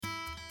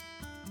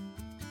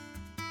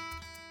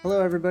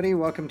Hello, everybody.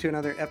 Welcome to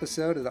another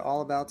episode of the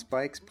All About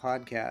Bikes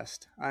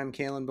podcast. I'm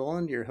Kalen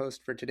Boland, your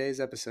host for today's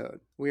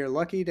episode. We are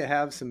lucky to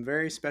have some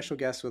very special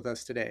guests with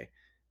us today.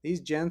 These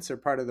gents are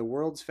part of the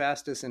world's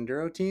fastest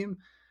enduro team,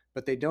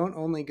 but they don't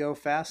only go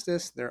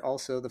fastest, they're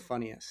also the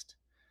funniest.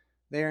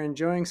 They are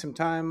enjoying some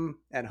time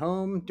at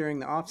home during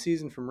the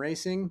off-season from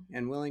racing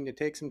and willing to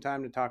take some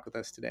time to talk with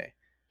us today.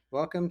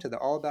 Welcome to the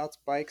All About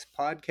Bikes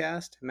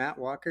podcast, Matt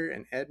Walker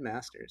and Ed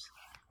Masters.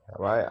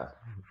 How are ya?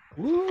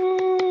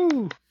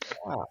 Woo!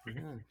 Wow.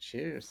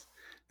 Cheers.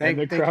 And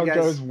the crowd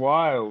goes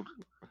wild.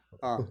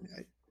 Oh,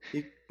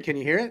 can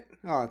you hear it?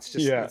 Oh, it's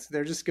just,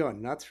 they're just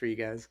going nuts for you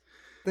guys.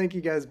 Thank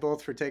you guys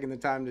both for taking the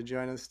time to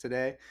join us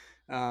today.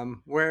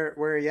 Where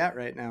are you at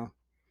right now?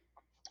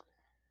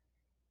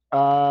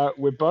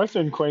 We're both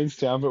in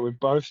Queenstown, but we're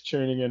both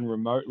tuning in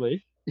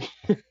remotely.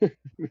 Big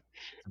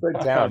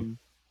town.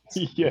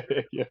 Yeah.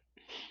 10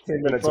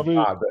 minutes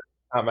apart, but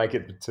can't make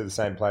it to the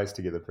same place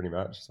together pretty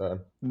much. So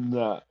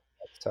nah,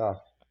 it's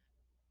tough.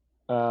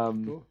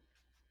 Cool.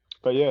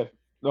 But yeah,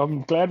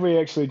 I'm glad we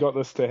actually got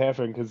this to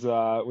happen because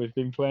we've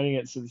been planning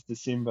it since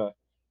December.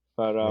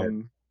 But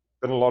been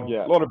a lot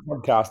of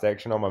podcast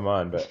action on my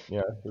mind, but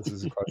this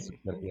is close to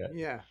it yet.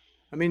 Yeah.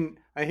 I mean,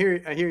 I hear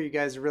you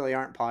guys really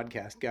aren't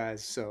podcast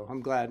guys, so I'm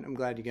glad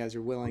you guys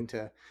are willing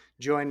to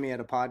join me at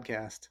a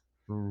podcast.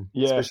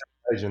 Special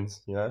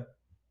occasions,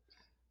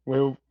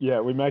 We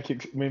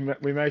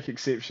make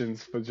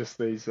exceptions for just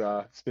these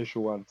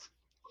special ones.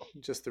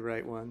 Just the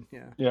right one,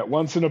 yeah. Yeah,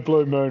 once in a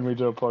blue moon we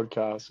do a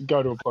podcast.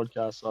 Go to a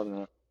podcast, I don't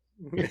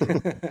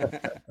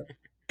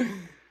know.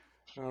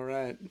 All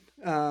right.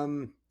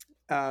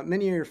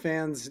 Many of your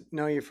fans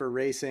know you for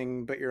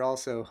racing, but you're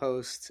also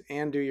hosts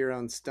and do your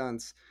own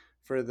stunts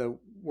for the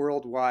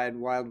worldwide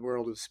wild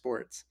world of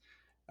sports,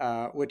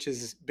 which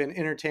has been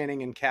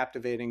entertaining and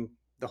captivating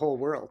the whole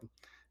world.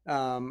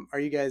 Are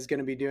you guys going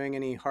to be doing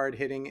any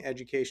hard-hitting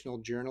educational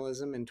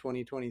journalism in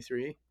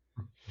 2023?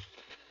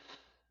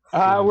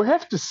 We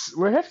have to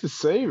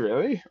see,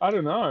 really. I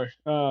don't know.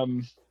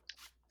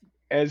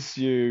 As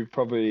you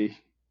probably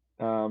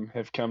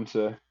have come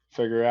to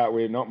figure out,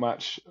 we're not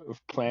much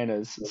of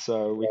planners,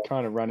 so we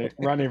kind of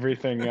run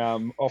everything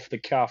off the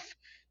cuff.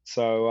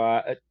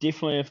 So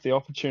definitely, if the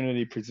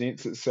opportunity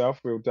presents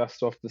itself, we'll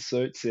dust off the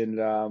suits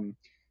and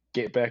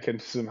get back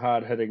into some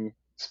hard-hitting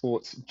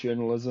sports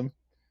journalism.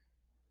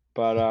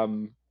 But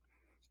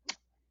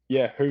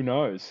who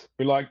knows?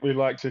 We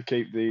like to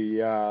keep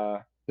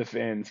the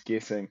fans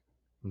guessing.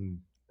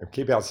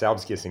 Keep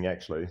ourselves guessing,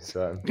 actually.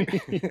 So it's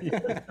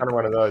kind of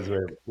one of those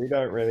where we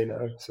don't really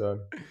know. So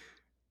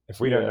if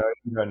we don't know,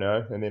 you don't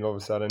know, and then all of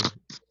a sudden,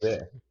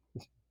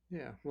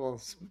 yeah.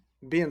 Well,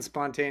 being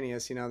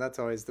spontaneous, that's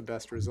always the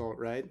best result,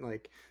 right?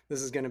 Like,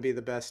 this is going to be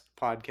the best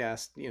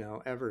podcast,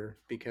 ever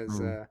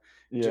because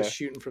just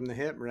shooting from the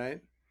hip, right?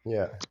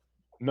 Yeah.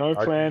 No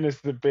plan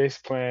is the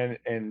best plan,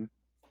 and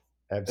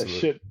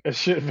absolutely a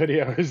shit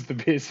video is the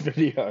best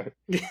video.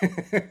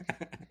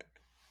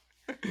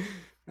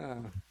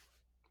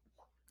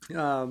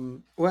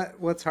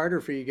 What's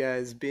harder for you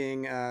guys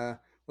being?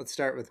 Let's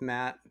start with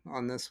Matt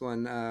on this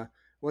one.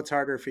 What's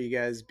harder for you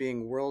guys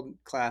being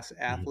world-class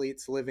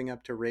athletes living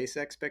up to race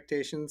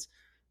expectations,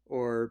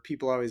 or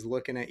people always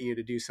looking at you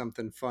to do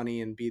something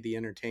funny and be the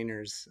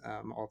entertainers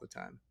all the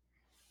time?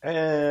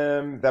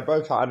 They're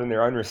both hard in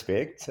their own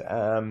respect.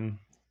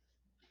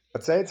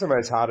 I'd say it's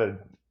almost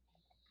harder.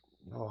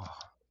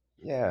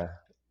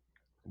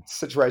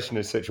 Situation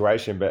to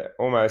situation, but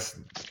almost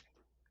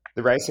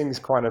the racing's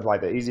kind of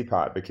like the easy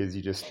part because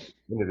at the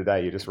end of the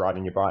day, you're just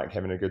riding your bike,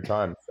 having a good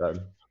time. So I'm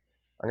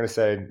going to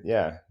say,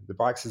 the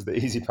bikes is the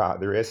easy part.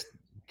 The rest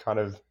kind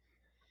of,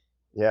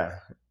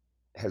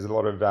 has a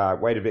lot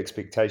of weight of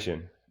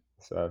expectation.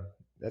 So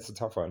that's a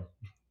tough one.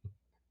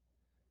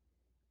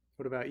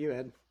 What about you,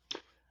 Ed?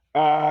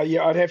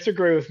 I'd have to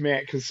agree with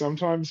Matt because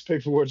sometimes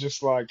people are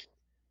just like,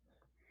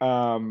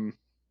 I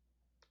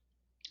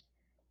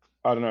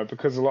don't know,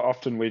 because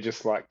often we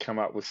just like come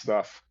up with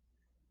stuff.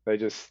 They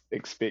just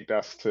expect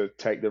us to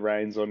take the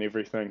reins on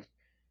everything.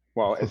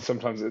 Well,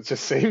 sometimes it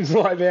just seems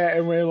like that,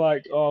 and we're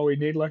like, oh, we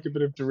need like a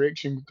bit of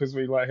direction because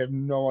we like have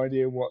no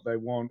idea what they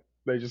want.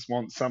 They just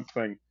want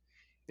something.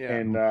 Yeah.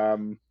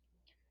 And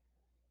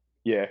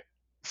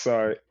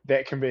so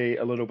that can be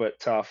a little bit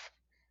tough.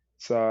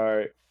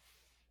 So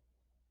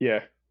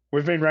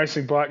we've been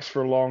racing bikes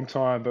for a long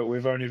time, but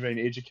we've only been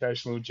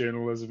educational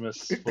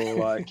journalismists for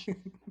like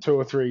 2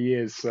 or 3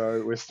 years.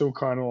 So we're still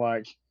kind of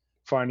like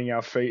finding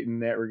our feet in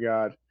that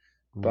regard.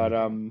 But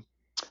and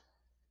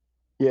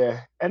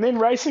then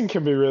racing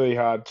can be really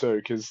hard too,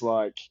 because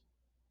like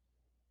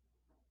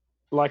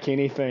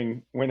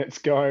anything, when it's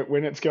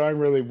going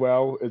really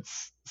well, it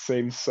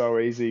seems so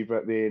easy.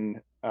 But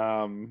then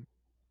when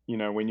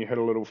you hit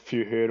a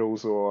few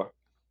hurdles or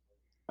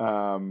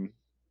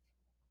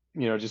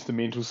just the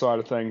mental side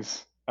of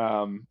things,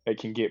 it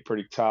can get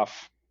pretty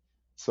tough.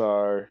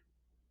 So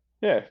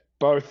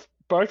both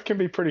can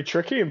be pretty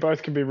tricky and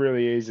both can be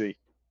really easy.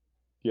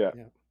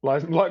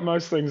 Like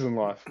most things in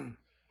life.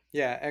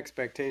 Yeah,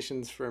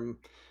 expectations from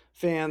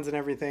fans and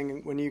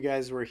everything. When you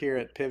guys were here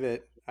at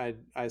Pivot,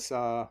 I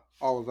saw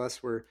all of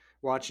us were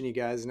watching you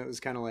guys, and it was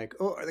kind of like,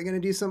 oh, are they going to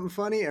do something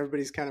funny?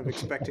 Everybody's kind of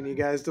expecting you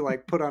guys to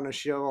like put on a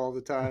show all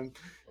the time.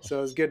 So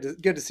it was good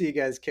to see you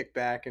guys kick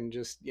back and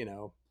just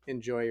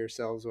enjoy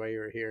yourselves while you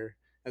were here,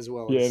 as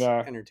well Yeah, as no,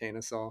 entertain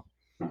us all.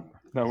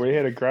 no, we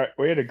had a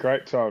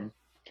great time.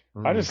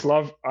 I Mm.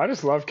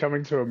 just love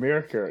coming to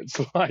America. It's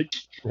like,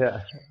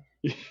 Yeah.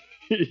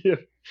 yeah,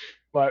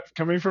 like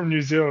coming from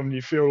New Zealand,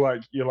 you feel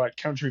like you're like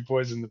country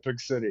boys in the big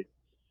city.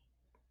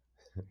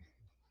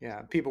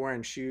 Yeah, people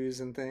wearing shoes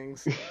and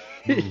things.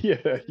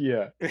 Mm.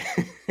 Yeah.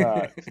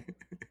 Uh,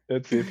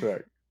 it's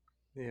epic.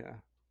 Yeah.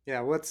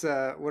 Yeah. What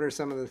are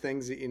some of the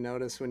things that you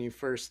notice when you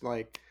first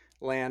like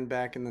land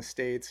back in the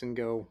States and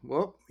go,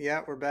 well,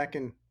 yeah, we're back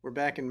in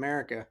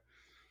America.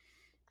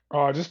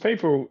 Oh, just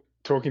people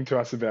talking to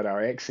us about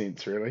our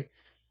accents, really.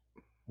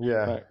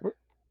 Yeah. Like,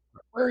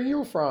 Where are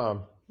you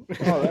from?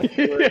 Oh, that's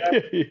where we're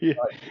at. yeah,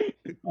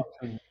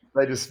 Like,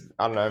 they just,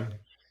 I don't know.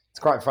 It's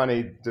quite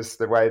funny just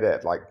the way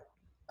that, like,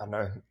 I don't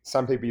know,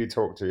 some people you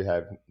talk to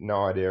have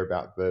no idea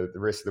about the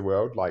rest of the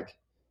world. Like,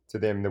 to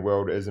them, the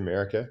world is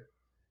America.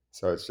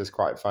 So it's just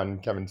quite fun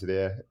coming to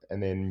there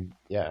and then,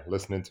 yeah,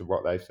 listening to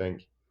what they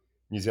think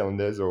New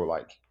Zealand is, or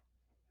like,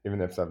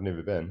 even if they've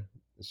never been.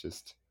 It's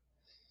just,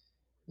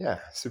 yeah,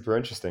 super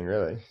interesting,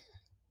 really.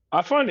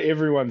 I find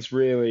everyone's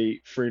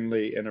really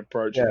friendly and Yeah.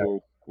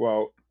 approachable.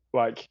 Well,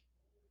 like,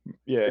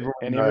 yeah,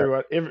 and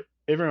Everyone,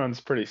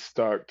 everyone's pretty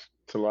stoked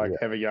to like yeah.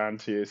 have a yarn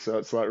to you. So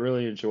it's like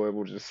really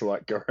enjoyable just to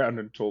like go around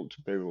and talk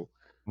to people.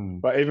 Mm.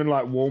 But even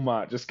like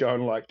Walmart, just go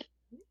and like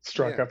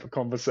strike Yeah. up a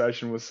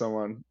conversation with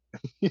someone.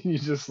 You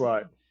just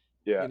like,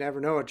 yeah, You never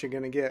know what you're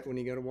gonna get when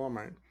you go to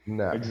Walmart.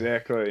 No,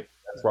 exactly.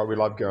 that's why we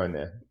love going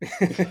there.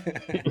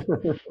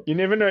 You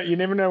never know. You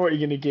never know what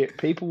you're gonna get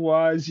people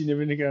wise. You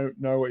never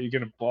know what you're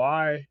gonna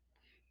buy.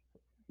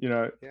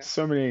 Yeah.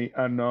 So many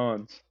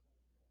unknowns.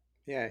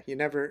 Yeah. You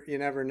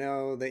never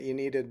know that you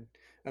needed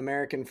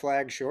American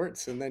flag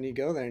shorts, and then you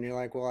go there and you're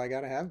like, well, I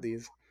gotta have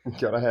these.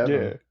 Gotta have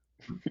them.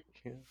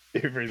 Yeah,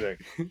 everything.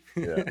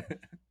 Yeah.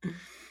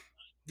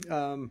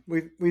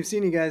 We've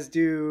seen you guys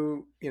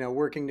do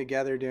working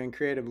together doing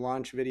creative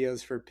launch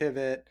videos for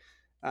Pivot,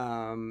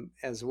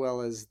 as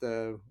well as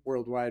the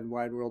worldwide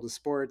wide world of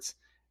sports.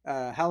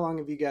 How long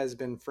have you guys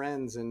been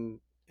friends, and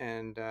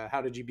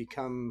how did you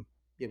become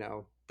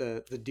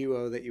the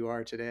duo that you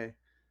are today?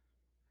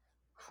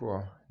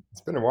 Phew,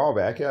 it's been a while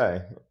back, eh?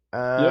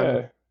 Um,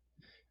 Yeah,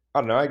 I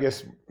don't know. I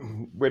guess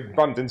we'd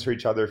bumped into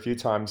each other a few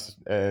times,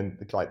 and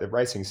like the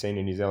racing scene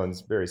in New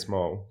Zealand's very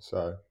small,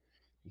 so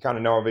you kind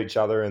of know of each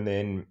other. And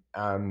then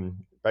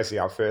basically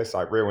our first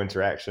like real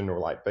interaction or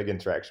like big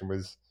interaction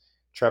was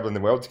traveling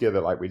the world together.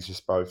 Like we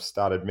just both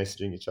started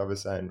messaging each other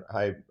saying,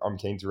 "Hey, I'm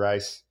keen to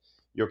race.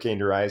 You're keen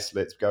to race.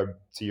 Let's go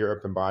to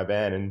Europe and buy a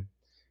van." And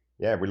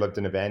yeah, we lived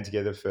in a van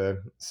together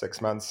for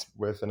 6 months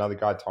with another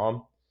guy,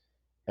 Tom.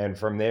 And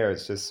from there,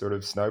 it's just sort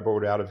of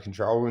snowballed out of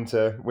control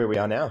into where we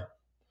are now.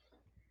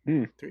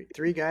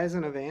 Three guys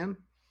in a van.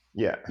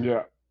 Yeah.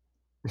 yeah,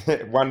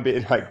 One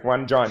bed, like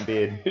one giant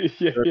bed,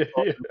 yeah, yeah,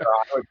 yeah.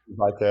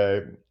 like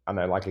a, I don't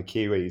know, like a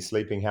Kiwi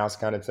sleeping house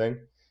kind of thing.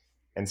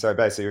 And so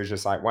basically, it was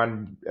just like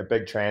a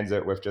big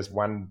transit with just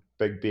one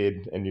big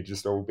bed, and you'd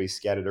just all be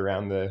scattered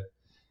around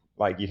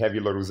like you'd have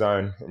your little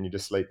zone, and you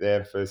just sleep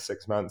there for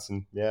 6 months,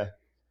 and yeah,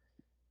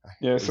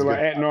 Yeah. it was So a like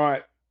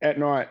good. at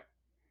night,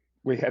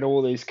 we had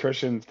all these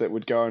cushions that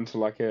would go into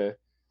like a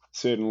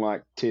certain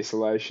like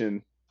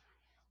tessellation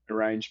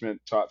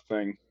arrangement type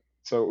thing.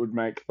 So it would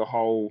make the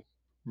whole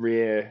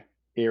rear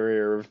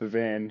area of the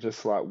van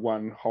just like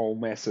one whole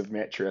massive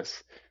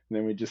mattress. And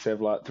then we'd just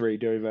have like three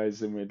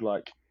duvets, and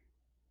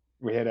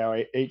we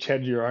had each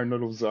had your own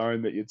little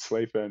zone that you'd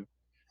sleep in.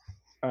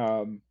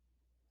 Um,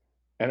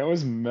 and it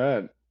was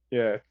mad.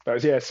 Yeah.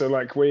 But yeah, so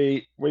like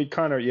we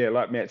kind of, yeah,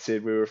 like Matt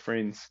said, we were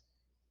friends,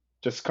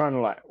 just kind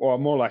of like, well,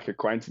 more like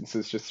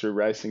acquaintances just through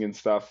racing and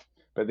stuff.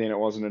 But then it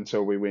wasn't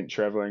until we went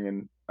traveling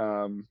in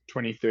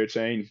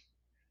 2013,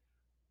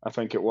 I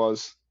think it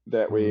was,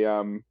 that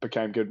Mm, we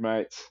became good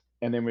mates.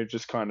 And then we've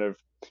just kind of,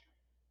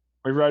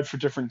 we rode for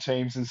different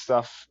teams and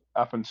stuff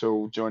up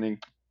until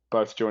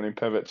both joining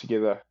Pivot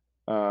together.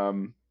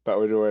 But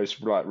we'd always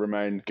like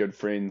remain good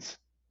friends.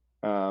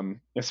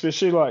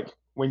 Especially like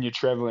when you're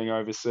traveling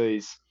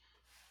overseas.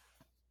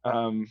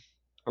 Um,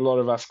 a lot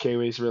of us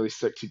Kiwis really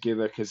stick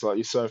together because like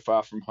you're so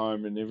far from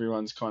home, and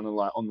everyone's kind of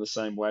like on the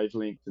same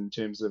wavelength in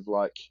terms of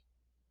like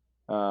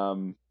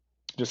um,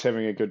 just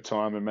having a good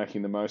time and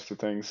making the most of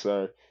things.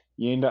 So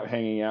you end up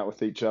hanging out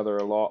with each other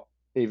a lot,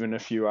 even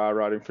if you are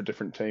riding for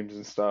different teams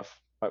and stuff.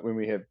 Like when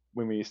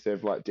we used to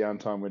have like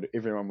downtime,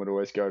 everyone would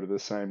always go to the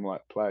same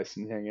like place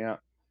and hang out.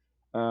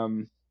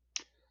 Um,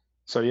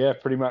 so yeah,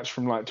 pretty much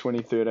from like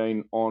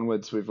 2013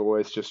 onwards, we've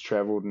always just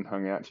travelled and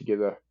hung out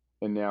together,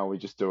 and now we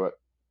just do it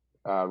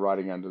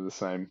riding under the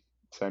same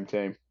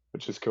team,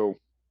 which is cool.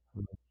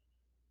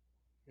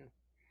 Yeah.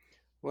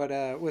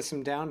 What with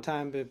some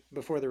downtime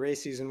before the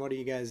race season? What are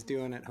you guys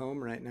doing at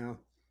home right now?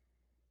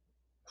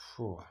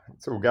 phew,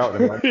 it's all go at the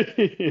moment.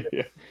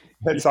 Yeah,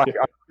 It's like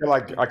yeah, feel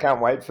like I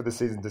can't wait for the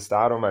season to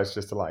start almost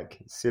just to like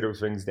settle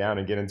things down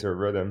and get into a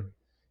rhythm.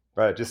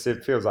 But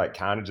it feels like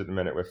carnage at the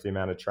minute with the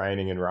amount of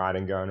training and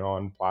riding going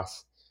on.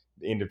 Plus,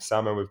 the end of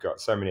summer, we've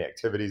got so many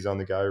activities on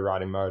the go,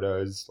 riding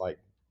motos, like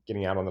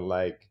getting out on the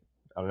lake.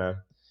 I don't know,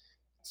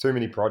 too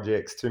many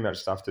projects, too much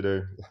stuff to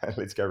do.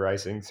 Let's go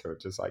racing. So it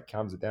just like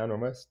calms it down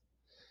almost.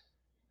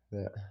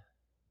 Yeah.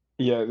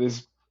 Yeah,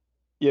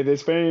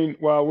 there's been,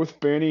 well, with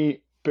Bernie's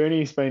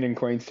been in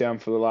Queenstown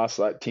for the last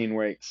like 10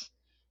 weeks.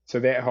 So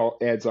that whole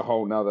adds a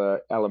whole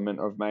nother element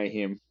of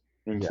mayhem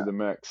into Yeah. the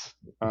mix.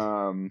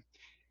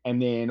 And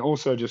then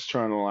also just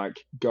trying to like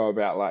go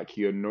about like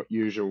your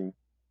usual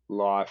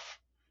life,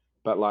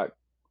 but like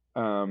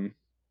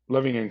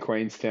living in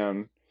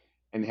Queenstown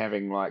and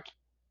having like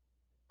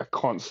a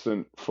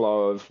constant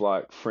flow of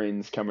like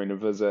friends coming to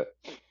visit.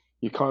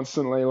 You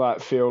constantly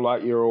like feel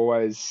like you're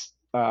always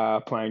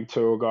playing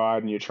tour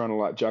guide, and you're trying to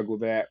like juggle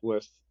that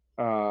with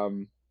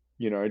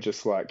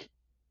just like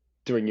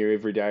doing your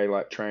everyday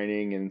like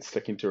training and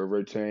sticking to a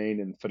routine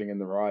and fitting in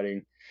the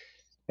riding.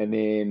 And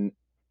then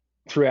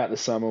throughout the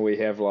summer we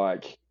have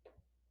like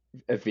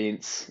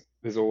events.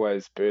 There's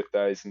always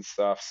birthdays and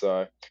stuff,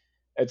 so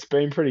it's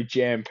been pretty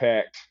jam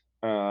packed.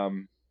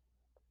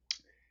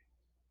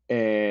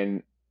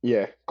 And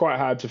yeah, quite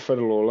hard to fit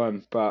it all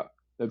in, but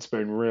it's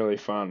been really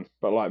fun.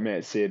 But like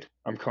Matt said,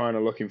 I'm kind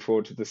of looking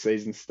forward to the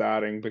season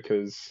starting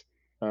because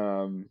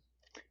then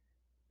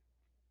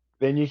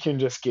you can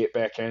just get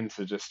back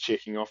into just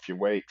checking off your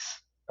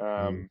weeks.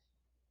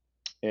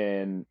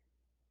 And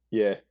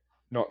yeah,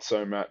 not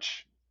so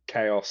much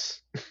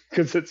chaos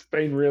because it's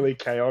been really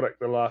chaotic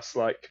the last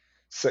like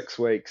 6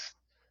 weeks.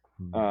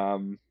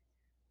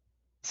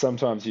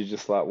 Sometimes you're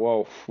just like,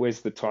 whoa,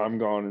 where's the time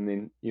gone? And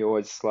then you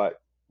always like,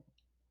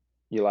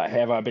 you're like,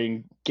 have I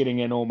been getting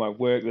in all my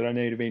work that I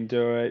need to be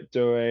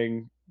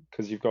doing?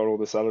 Because you've got all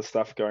this other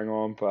stuff going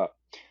on. But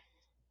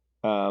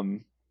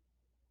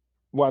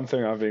one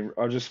thing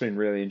I've just been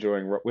really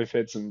enjoying. We've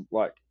had some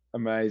like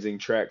amazing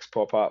tracks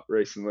pop up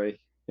recently,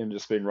 and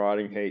just been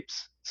riding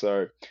heaps.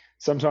 So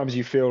sometimes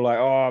you feel like,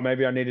 oh,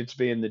 maybe I needed to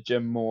be in the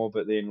gym more,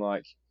 but then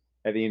like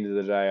at the end of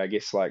the day, I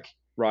guess like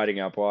riding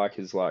our bike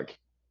is like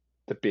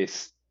the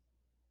best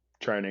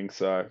training.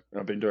 So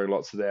I've been doing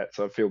lots of that,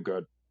 so I feel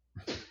good.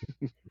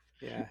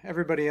 Yeah,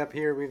 everybody up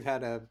here, we've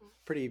had a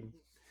pretty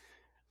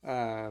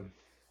wet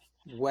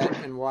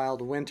and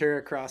wild winter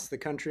across the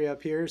country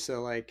up here.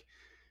 So like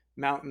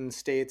mountain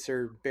states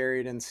are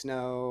buried in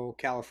snow,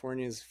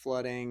 California's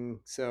flooding.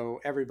 So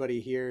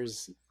everybody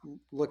here's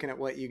looking at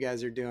what you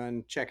guys are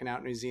doing, checking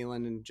out New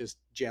Zealand, and just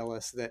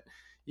jealous that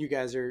you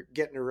guys are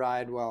getting a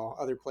ride while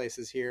other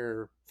places here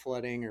are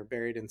flooding or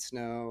buried in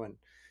snow. And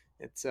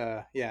it's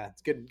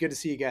it's good to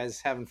see you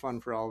guys having fun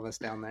for all of us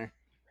down there.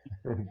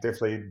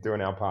 Definitely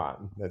doing our part,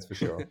 that's for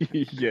sure.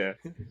 Yeah.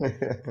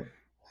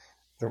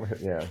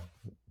 Yeah.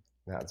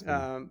 That's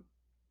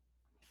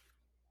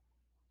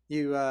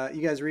you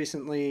guys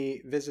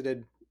recently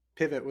visited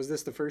Pivot. Was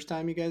this the first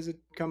time you guys had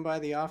come by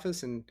the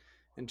office and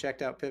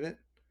checked out Pivot?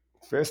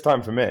 First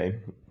time for me.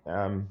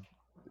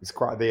 It's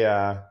quite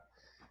the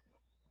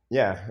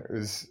it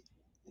was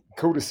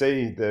cool to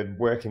see the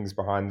workings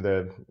behind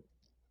the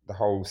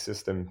whole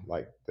system,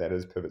 like that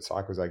is Pivot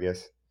Cycles, I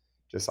guess.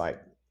 Just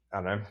like, I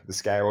don't know, the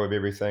scale of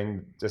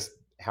everything, just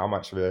how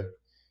much of a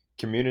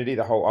community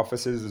the whole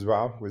office is as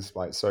well was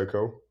like so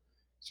cool.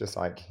 It's just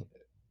like,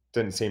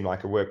 didn't seem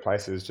like a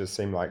workplace. It just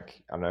seemed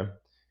like, I don't know,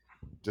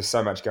 just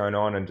so much going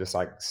on and just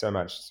like so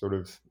much sort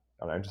of,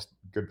 I don't know, just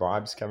good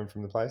vibes coming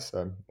from the place.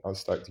 So I was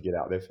stoked to get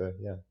out there for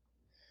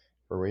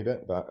a wee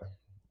bit, but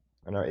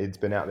I know Ed's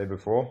been out there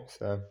before.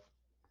 So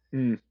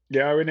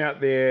yeah, I went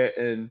out there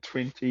in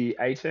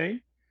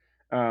 2018.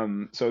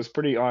 So it was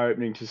pretty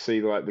eye-opening to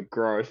see like the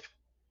growth.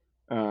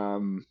 I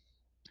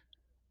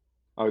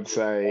would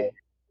say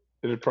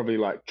it had probably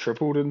like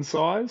tripled in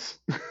size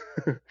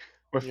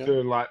with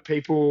the like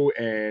people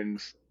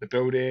and the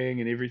building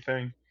and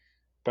everything.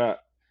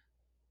 But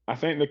I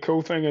think the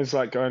cool thing is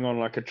like going on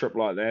like a trip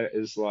like that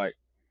is like,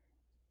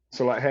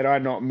 so like had I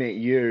not met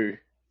you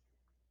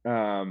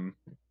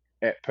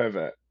at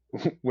Pivot,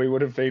 we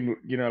would have been,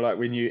 like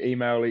when you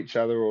email each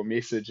other or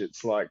message,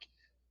 it's like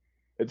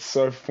it's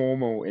so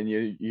formal, and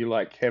you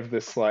like have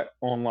this like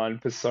online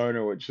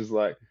persona which is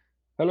like,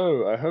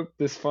 hello, I hope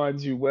this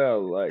finds you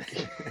well, like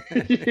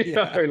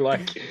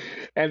like,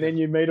 and then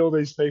you meet all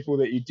these people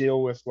that you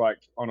deal with like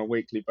on a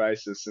weekly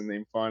basis, and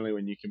then finally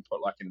when you can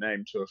put like a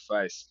name to a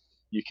face,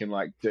 you can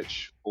like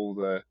ditch all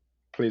the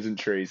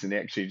pleasantries and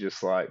actually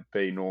just like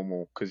be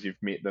normal because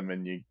you've met them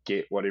and you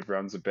get what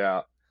everyone's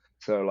about.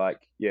 So like,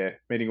 yeah,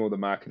 meeting all the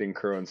marketing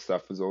crew and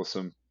stuff was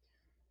awesome.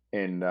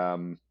 And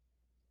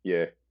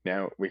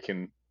now we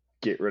can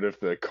get rid of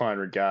the kind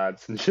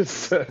regards and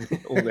just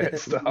all that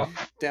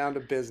stuff. Down to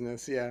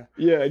business, yeah.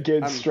 Yeah,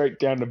 get straight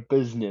down to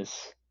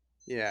business.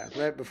 Yeah,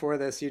 right before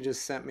this, you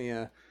just sent me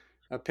a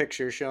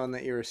picture showing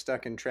that you were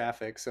stuck in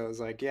traffic. So I was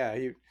like, yeah,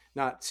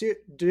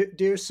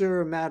 dear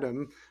sir or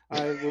madam,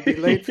 I will be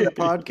late for the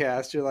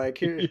podcast. You're like,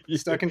 here,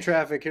 stuck in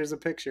traffic. Here's a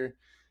picture.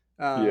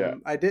 Yeah.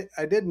 I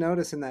did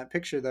notice in that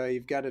picture though,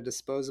 you've got a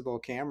disposable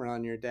camera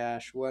on your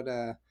dash. What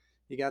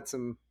you got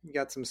some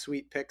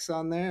sweet pics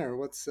on there, or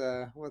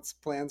what's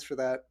plans for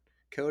that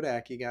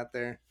Kodak you got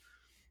there?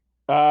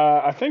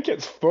 I think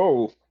it's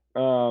full.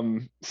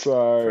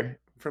 So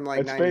From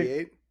like it's been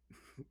 98?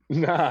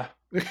 nah.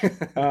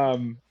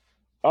 Um,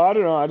 I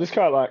don't know. I just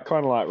kind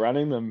of like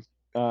running them.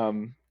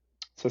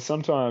 So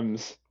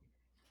sometimes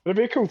it'd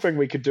be a cool thing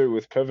we could do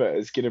with Pivot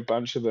is get a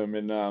bunch of them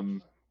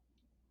and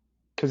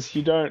because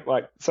you don't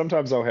like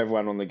sometimes I'll have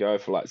one on the go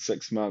for like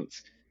 6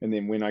 months, and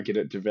then when I get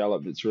it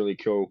developed, it's really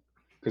cool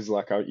because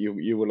like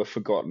you will have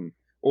forgotten,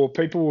 or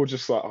people will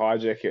just like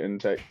hijack it and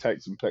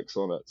take some pics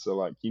on it. So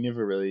like you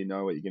never really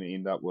know what you're going to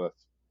end up with.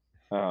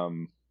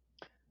 Um,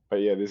 but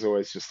yeah, there's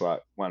always just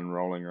like one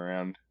rolling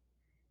around.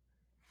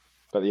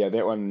 But yeah,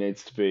 that one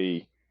needs to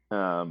be.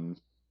 Um,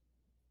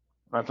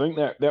 I think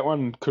that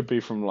one could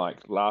be from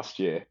like last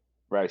year,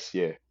 race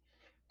year,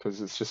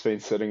 because it's just been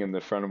sitting in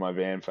the front of my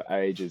van for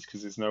ages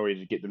because there's no way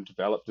to get them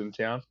developed in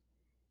town.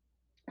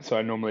 So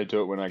I normally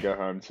do it when I go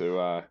home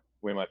to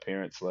where my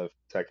parents live,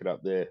 take it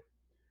up there.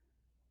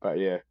 But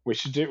yeah, we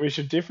should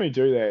definitely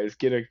do that. Is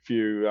get a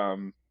few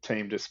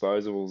team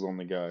disposables on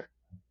the go.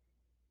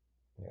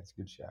 Yeah, it's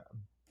a good shout.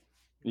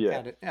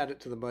 Yeah, Add it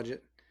to the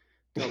budget.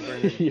 Don't burn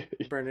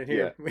it. Burn it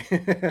yeah.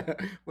 here.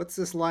 What's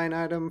this line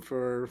item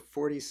for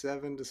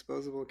 47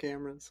 disposable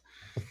cameras?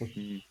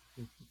 Mhm.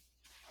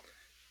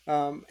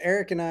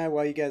 Eric and I,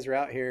 while you guys were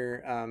out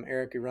here,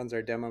 Eric, who runs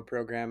our demo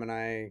program, and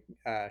I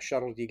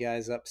shuttled you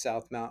guys up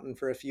South Mountain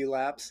for a few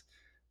laps.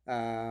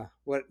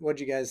 What'd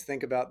you guys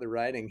think about the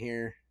riding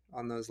here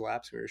on those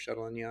laps we were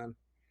shuttling you on?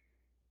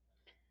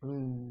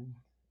 Mm.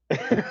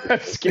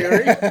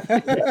 Scary.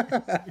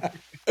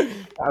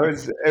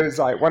 It was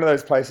like one of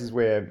those places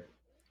where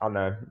I don't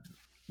know,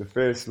 the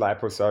first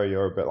lap or so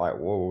you're a bit like,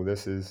 whoa,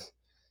 this is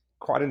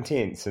quite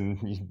intense, and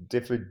you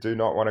definitely do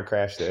not want to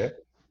crash there.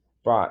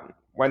 But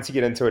once you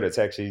get into it, it's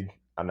actually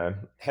I don't know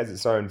has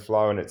its own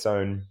flow and its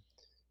own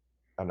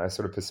I don't know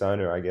sort of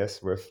persona, I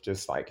guess, with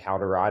just like how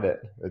to ride it.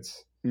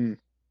 Mm,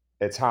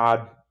 It's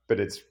hard, but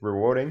it's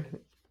rewarding.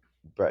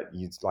 But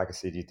you, like I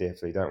said, you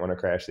definitely don't want to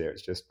crash there.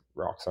 It's just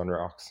rocks on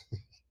rocks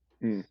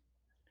mm. and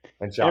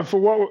And sharp. for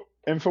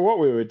what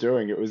we were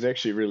doing, it was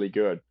actually really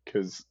good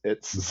because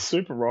it's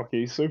super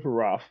rocky, super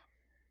rough.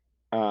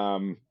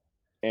 Um,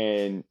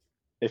 and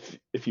if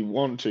you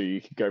want to,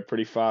 you can go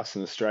pretty fast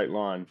in a straight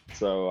line.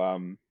 So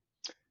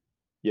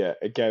yeah,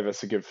 it gave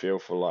us a good feel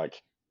for like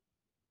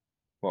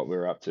what we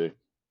were up to,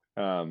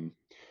 um,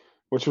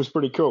 which was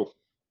pretty cool.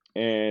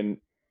 And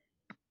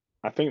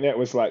I think that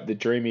was like the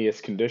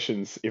dreamiest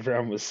conditions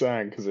everyone was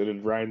saying because it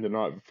had rained the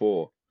night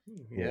before.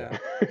 Yeah,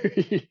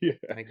 Yeah, Yeah,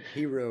 like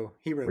hero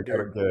we got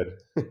it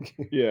dirt. good.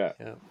 yeah,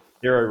 Yeah.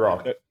 Hero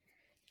rock.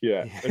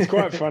 yeah. It's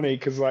quite funny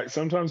because like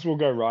sometimes we'll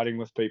go riding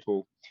with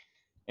people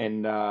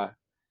and they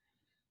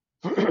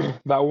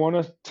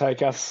want to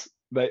take us.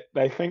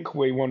 They think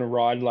we want to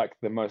ride like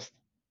the most.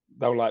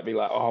 They'll like be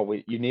like, oh,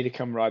 you need to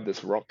come ride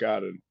this rock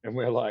garden, and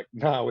we're like,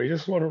 no, we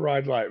just want to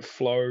ride like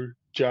flow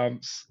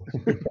jumps.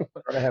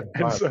 Gotta have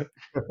And fun. so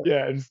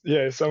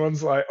yeah,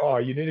 someone's like, oh,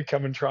 you need to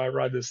come and try and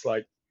ride this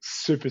like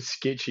super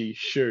sketchy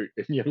shoot,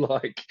 and you're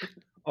like,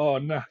 oh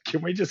no,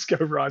 can we just go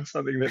ride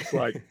something that's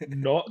like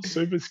not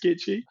super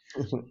sketchy?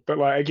 But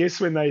like, I guess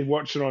when they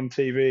watch it on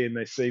TV and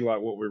they see like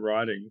what we're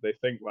riding, they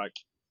think like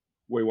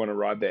we want to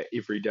ride that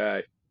every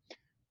day.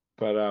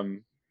 But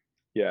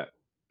yeah,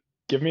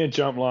 give me a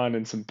jump line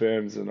and some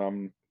berms,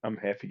 and I'm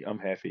happy. I'm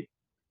happy.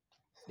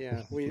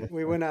 Yeah,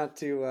 we went out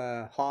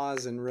to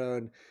Hawes and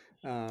rode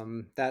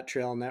that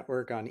trail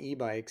network on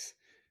e-bikes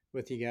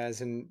with you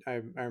guys, and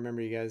I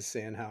remember you guys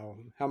saying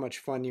how much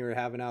fun you were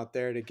having out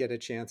there to get a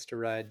chance to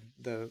ride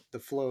the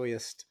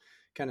flowiest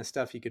kind of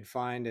stuff you could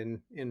find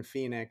in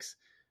Phoenix,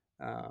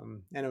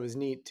 and it was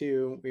neat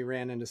too. We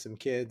ran into some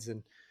kids,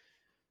 and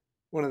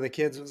one of the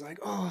kids was like,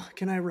 "Oh,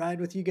 can I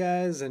ride with you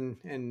guys?"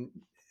 And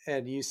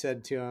Ed, you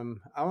said to him,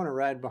 "I want to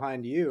ride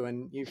behind you,"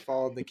 and you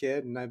followed the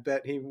kid, and I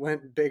bet he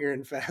went bigger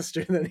and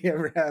faster than he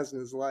ever has in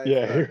his life.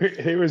 Yeah,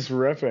 he was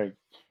ripping.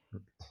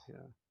 Yeah,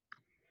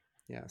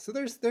 yeah. So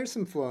there's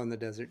some flow in the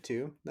desert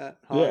too. That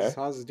Yeah,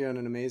 Haas is doing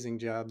an amazing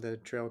job. The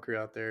trail crew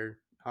out there,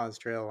 Haas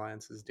Trail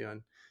Alliance, is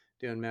doing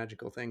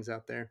magical things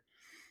out there.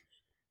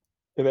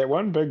 yeah, that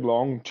one big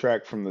long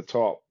track from the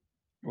top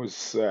was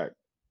sick.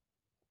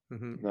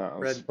 Hmm. No, I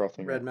was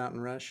frothing Red it.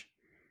 Mountain Rush.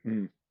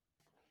 Mm.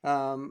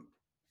 Um,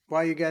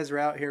 while you guys were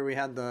out here, we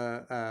had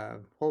the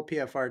whole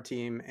PFR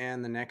team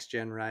and the next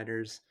gen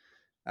riders.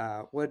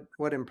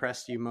 What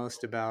impressed you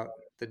most about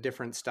the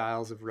different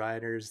styles of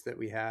riders that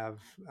we have,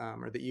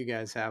 or that you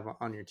guys have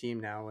on your team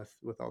now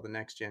with all the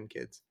next gen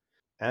kids?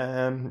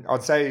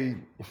 I'd say,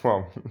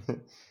 well,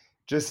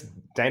 just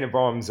Dana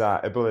Bomb's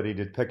ability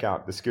to pick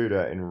up the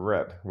scooter and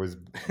rip was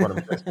what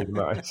impressed me the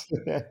most.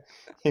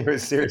 He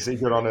was seriously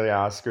good on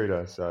the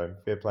scooter, so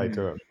fair play Mm.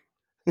 to him.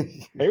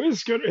 He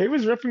was good. He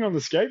was ripping on the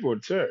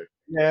skateboard too.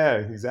 Yeah,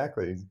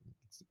 exactly.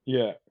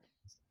 Yeah.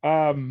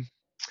 Um.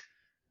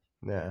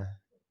 Yeah.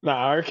 No,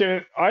 I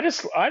reckon. I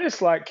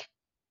just like.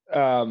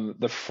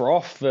 the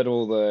froth that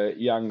all the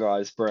young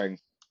guys bring.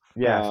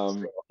 Yeah,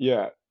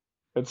 Yeah,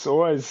 it's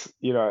always,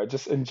 it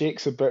just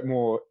injects a bit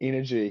more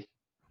energy.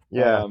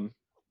 yeah. Um,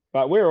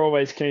 but we're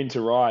always keen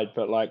to ride,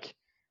 but like,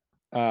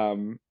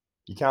 um,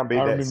 You can't beat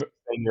I that remember,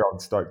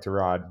 16-year-old stoked to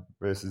ride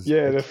versus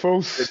yeah, a the kid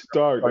full that's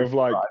stoke stoked of to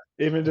like, ride.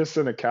 even just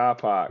in a car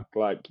park,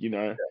 like,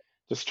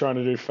 just trying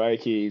to do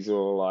fakies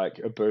or like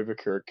a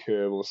boobica or a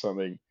curb or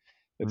something.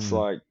 It's Mm,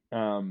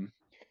 like,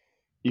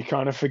 you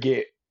kind of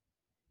forget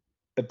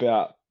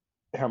about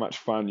how much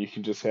fun you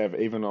can just have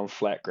even on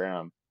flat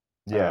ground.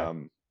 yeah.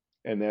 Um,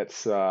 and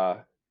it's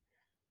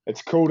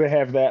cool to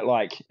have that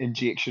like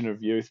injection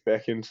of youth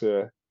back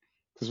into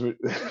because we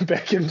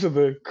back into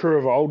the crew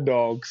of old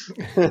dogs.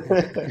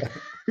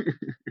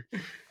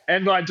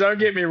 And like, don't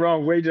get me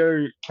wrong, we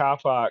do car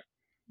park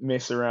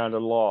mess around a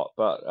lot,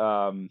 but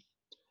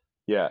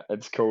yeah,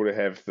 it's cool to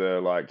have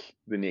the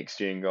next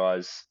gen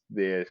guys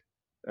there.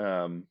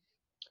 Um,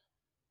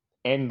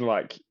 and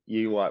like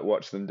you like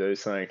watch them do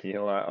something, and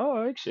you're like,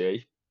 oh,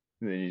 actually,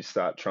 and then you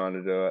start trying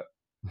to do it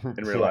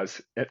and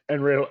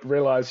Yeah.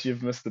 realize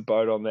you've missed the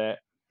boat on that.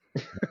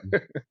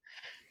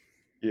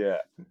 Yeah.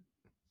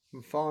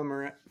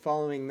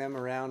 Following them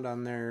around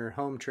on their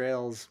home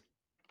trails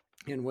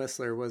in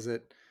Whistler, was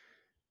it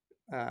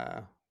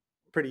uh,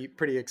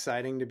 pretty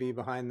exciting to be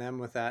behind them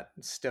with that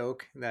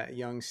stoke, that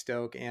young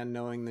stoke, and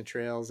knowing the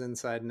trails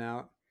inside and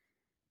out?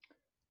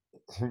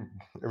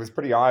 It was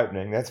pretty eye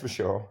opening, that's for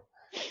sure.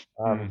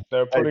 They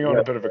were Hey, putting on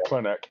a bit of a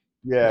clinic.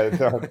 yeah, I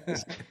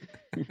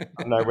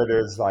don't know whether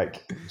it's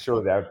like,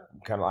 surely they're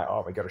kind of like,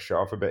 oh, we got to show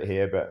off a bit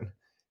here, but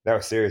they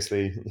were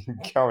seriously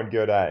going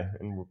good, eh?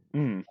 And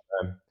Mm,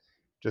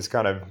 just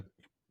kind of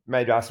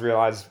made us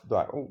realize,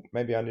 like, oh,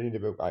 maybe I need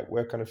to like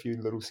work on a few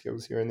little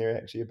skills here and there,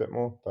 actually, a bit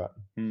more. But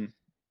mm,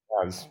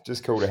 it was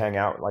just cool to hang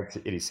out, like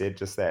Eddie said,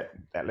 just that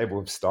level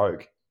of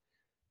stoke,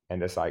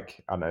 and just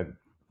like, I don't know,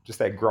 just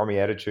that grommy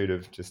attitude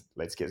of just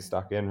let's get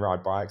stuck in,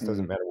 ride bikes,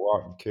 doesn't mm. matter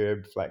what,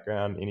 curb, flat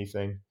ground,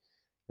 anything.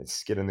 Let's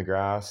skid in the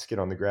grass, skid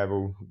on the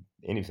gravel,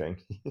 anything.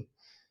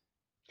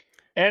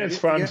 And You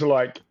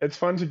get it's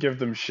fun to give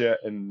them shit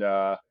and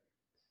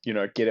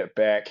get it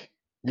back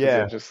because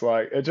Yeah,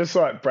 it just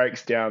like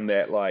breaks down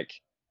that like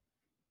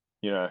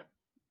you know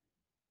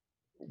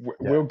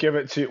yeah, we'll give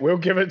it to you,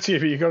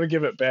 but you got to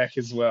give it back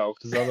as well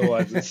because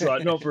otherwise it's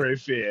like not very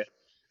fair.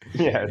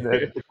 yeah.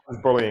 It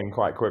becomes bullying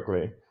quite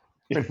quickly.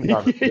 Yeah, When you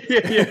don't-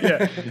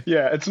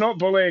 yeah. It's not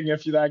bullying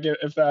if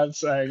they're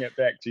saying it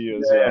back to you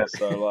as yeah, well.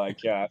 So like,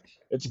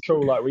 it's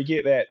cool. Like we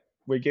get that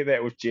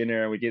with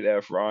Jenna and we get that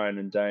with Ryan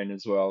and Dane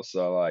as well.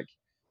 So like,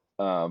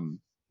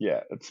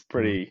 yeah, it's Mm.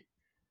 pretty.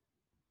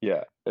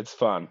 Yeah, it's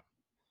fun.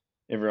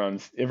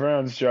 Everyone's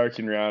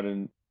joking around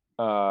and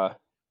uh,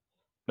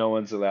 no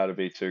one's allowed to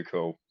be too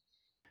cool.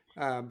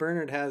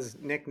 Bernard has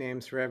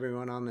nicknames for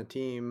everyone on the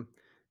team.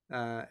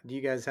 Do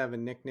you guys have a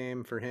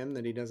nickname for him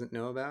that he doesn't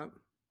know about?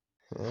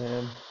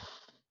 Um,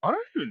 I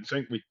don't even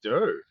think we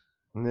do.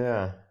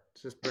 yeah.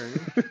 It's just Bernie.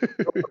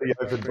 Pretty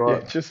open Yeah,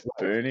 book. just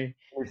Bernie.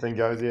 Anything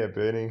goes. Yeah,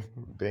 Bernie,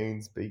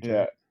 Beans, BT.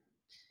 Yeah,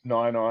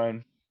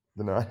 9-9.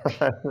 The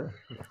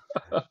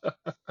 99.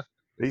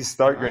 He's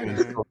stoked when Nine he's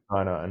iron. still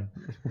 99.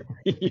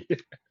 Yeah.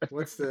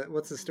 What's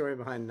the story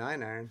behind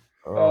nine iron?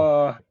 Oh.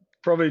 Uh,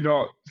 Probably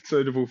not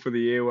suitable for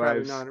the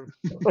Probably airwaves. not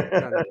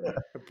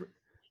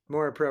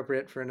more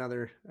appropriate for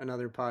another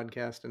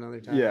podcast another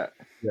time. Yeah,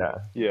 Yeah.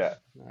 yeah.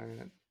 All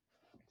right.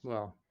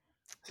 Well,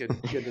 good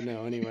to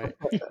know anyway.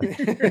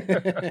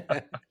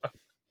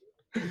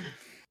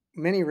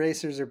 Many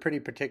racers are pretty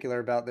particular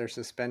about their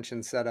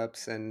suspension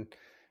setups and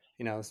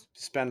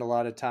spend a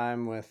lot of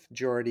time with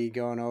Jordy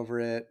going over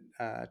it,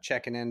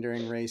 checking in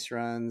during race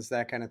runs,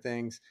 that kind of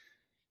things.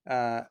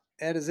 Ed,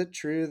 is it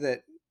true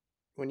that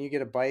when you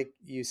get a bike,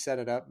 you set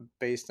it up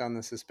based on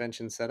the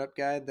suspension setup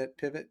guide that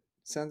Pivot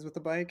sends with the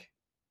bike,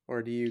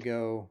 or do you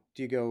go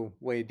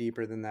way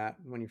deeper than that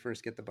when you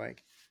first get the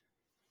bike?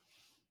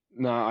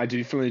 No, I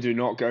definitely do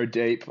not go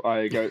deep.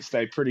 I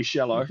stay pretty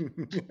shallow.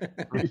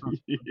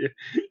 Yeah,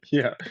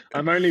 yeah.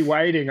 I'm only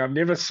wading. I'm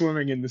never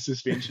swimming in the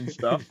suspension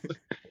stuff.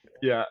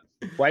 Yeah,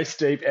 waist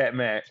deep at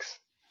max.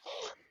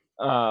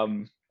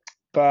 Um,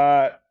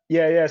 but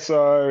yeah.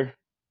 So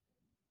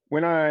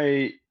when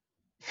I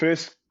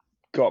first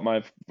got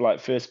my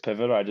first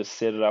pivot, I just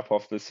set it up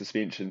off the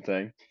suspension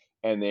thing,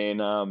 and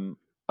then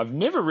I've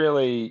never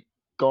really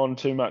gone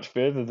too much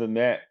further than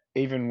that,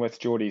 even with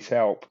Geordie's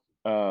help.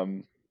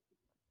 Um,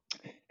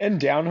 in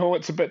downhill,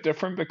 it's a bit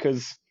different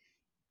because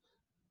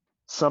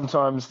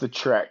sometimes the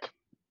track,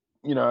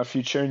 if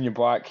you tune your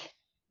bike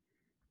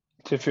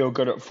to feel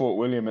good at Fort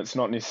William, it's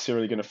not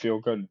necessarily going to feel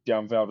good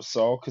down Val de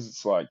Sol because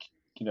it's like,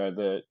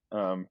 the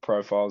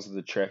profiles of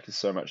the track is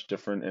so much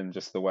different in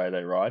just the way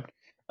they ride.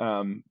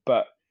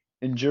 But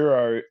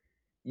enduro,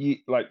 you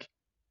like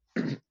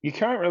you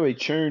can't really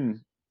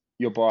tune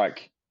your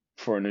bike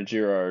for an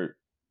enduro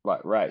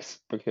like race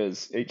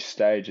because each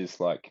stage is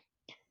like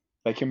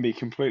they can be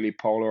completely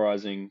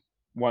polarizing.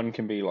 One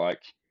can be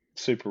like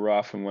super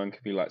rough and one can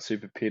be like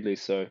super peddly.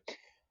 So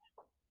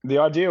the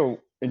ideal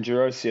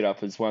enduro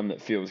setup is one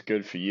that feels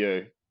good for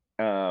you.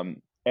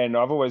 And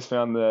I've always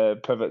found the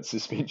pivot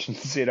suspension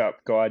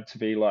setup guide to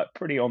be like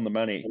pretty on the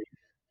money.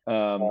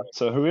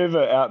 So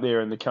whoever out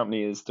there in the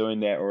company is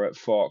doing that, or at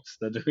Fox,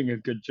 they're doing a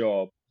good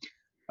job.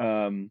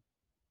 And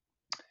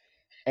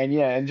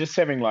yeah, and just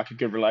having like a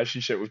good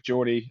relationship with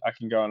Geordie, I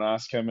can go and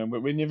ask him, and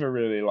we're never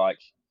really like,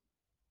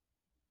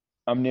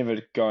 I'm never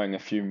going a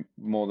few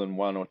more than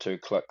one or two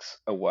clicks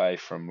away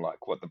from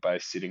like what the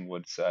base setting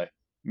would say.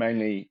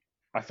 Mainly,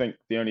 I think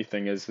the only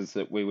thing is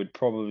that we would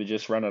probably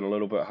just run it a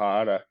little bit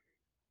harder.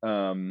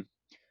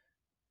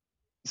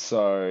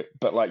 So,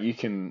 but like you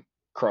can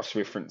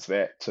cross-reference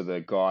that to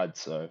the guide.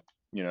 So,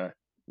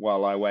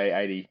 while I weigh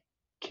 80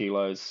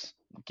 kilos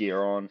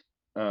gear on,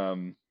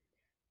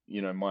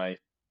 my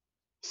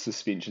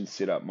suspension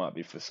setup might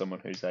be for someone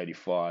who's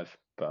 85,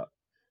 but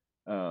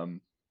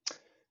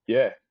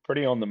yeah,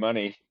 pretty on the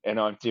money. And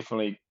I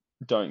definitely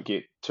don't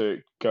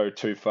go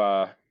too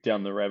far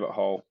down the rabbit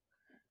hole.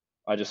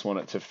 I just want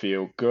it to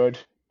feel good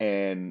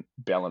and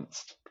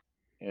balanced.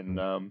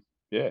 And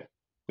yeah,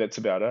 that's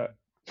about it.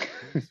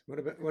 Nice.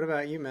 What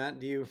about you, Matt?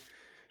 Do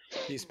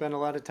you spend a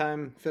lot of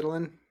time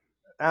fiddling?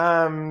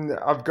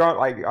 I've got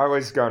I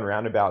always go on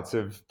roundabouts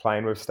of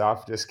playing with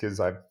stuff just because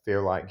I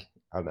feel like,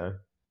 I don't know,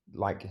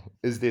 like,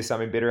 is there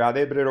something better out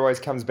there? But it always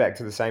comes back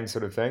to the same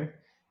sort of thing.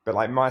 But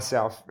like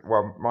myself,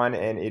 well, mine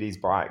and Eddie's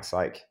bikes,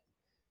 like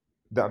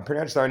pretty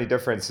much the only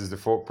difference is the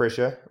fork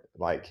pressure.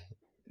 Like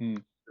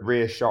the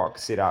rear shock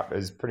setup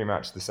is pretty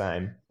much the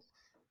same.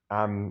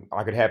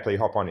 I could happily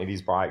hop on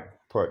Eddie's bike,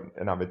 put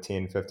another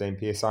 10,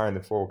 15 PSI in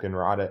the fork and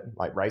ride it,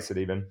 like race it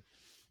even.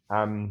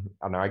 I don't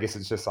know, I guess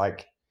it's just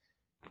like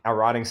our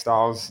riding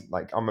styles.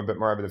 Like I'm a bit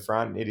more over the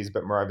front, Eddie's a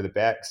bit more over the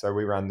back. So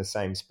we run the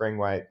same spring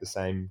weight, the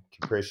same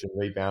compression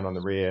rebound on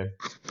the rear.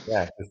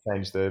 Yeah, just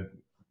change the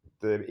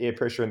air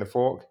pressure in the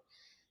fork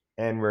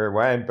and we're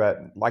away.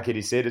 But like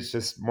Eddie said, it's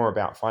just more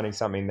about finding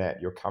something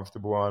that you're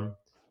comfortable on,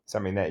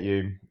 something that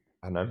you,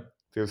 I don't know,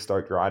 feel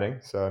stoked riding.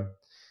 So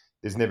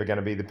there's never going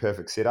to be the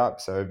perfect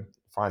setup. So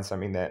find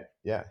something that,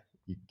 yeah,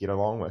 you get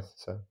along with.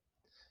 So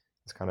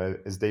it's kind of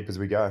as deep as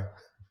we go.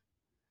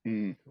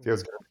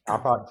 Feels good. Our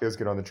part feels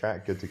good on the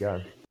track. Good to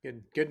go.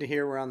 Good to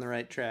hear we're on the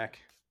right track.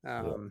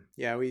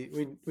 Yeah, we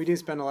do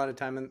spend a lot of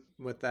time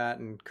with that,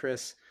 and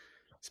Chris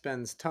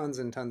spends tons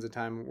and tons of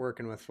time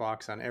working with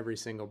Fox on every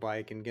single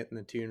bike and getting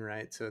the tune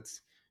right. So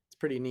it's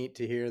pretty neat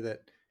to hear that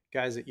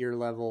guys at your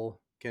level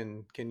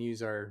can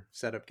use our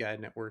setup guide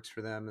and it works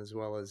for them as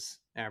well as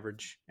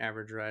average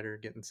rider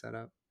getting set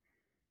up.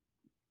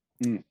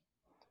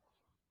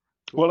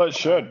 Well, it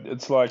should.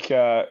 It's like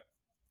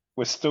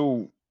we're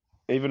still,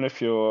 even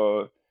if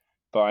you're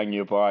buying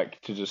your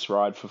bike to just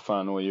ride for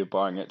fun or you're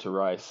buying it to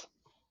race,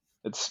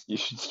 you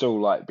should still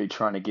like be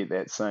trying to get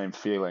that same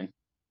feeling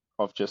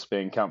of just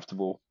being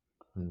comfortable.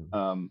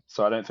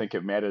 So I don't think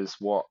it matters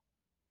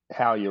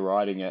how you're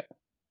riding it.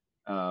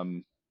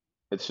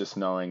 It's just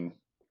knowing,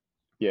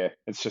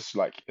 it's just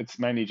like, it's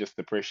mainly just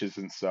the pressures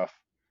and stuff,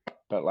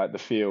 but like the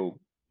feel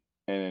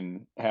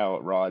and how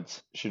it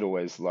rides should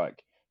always,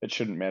 like, it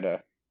shouldn't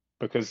matter,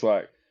 because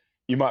like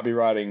you might be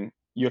riding,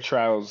 your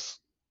trails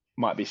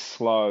might be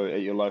slow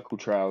at your local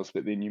trails,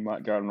 but then you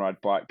might go and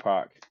ride bike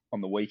park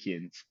on the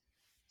weekends.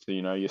 So,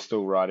 you're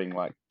still riding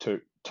like two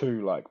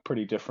like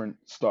pretty different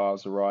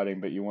styles of riding,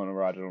 but you want to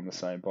ride it on the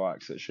same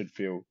bike. So it should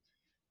feel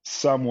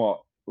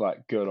somewhat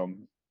like good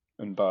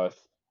in both.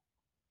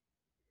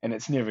 And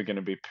it's never going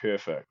to be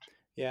perfect.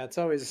 Yeah, it's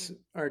always,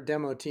 our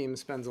demo team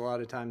spends a lot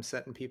of time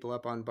setting people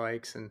up on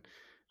bikes, and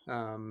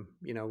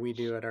we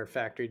do at our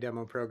factory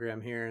demo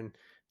program here, and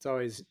it's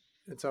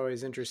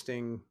always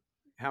interesting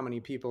how many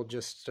people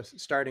just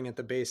starting at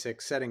the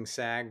basics, setting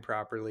sag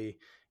properly,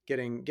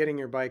 getting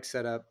your bike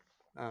set up.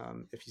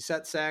 If you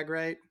set sag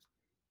right,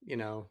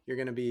 you're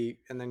going to be,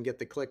 and then get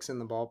the clicks in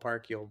the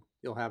ballpark,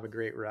 you'll have a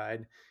great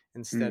ride,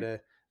 instead of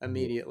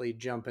immediately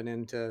jumping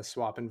into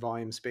swapping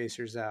volume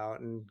spacers out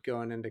and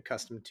going into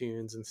custom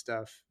tunes and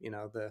stuff.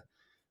 The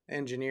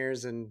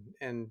engineers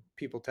and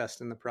people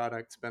testing the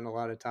product spend a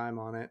lot of time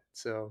on it,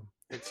 so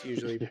it's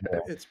usually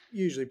it's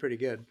usually pretty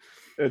good.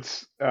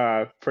 It's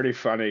pretty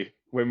funny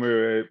when we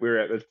were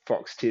at the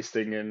Fox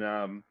testing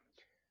in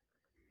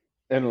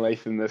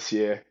Leithen this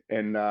year,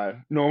 and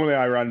normally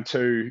I run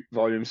 2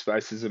 volume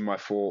spacers in my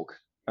fork,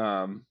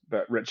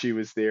 but Richie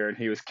was there and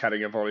he was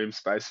cutting a volume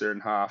spacer in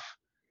half.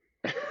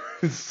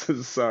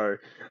 So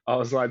I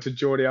was like to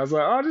Geordie, I was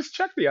like, "Oh, just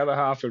chuck the other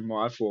half in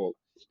my fork,"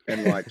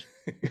 and like.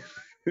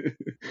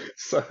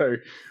 So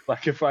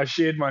like if I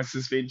shared my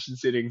suspension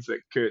settings that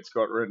Kurt's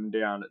got written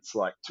down, it's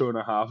like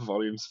 2.5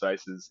 volume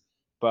spacers.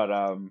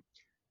 But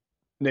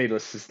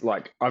needless to,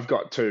 like, I've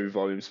got 2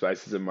 volume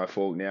spacers in my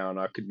fork now, and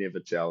I could never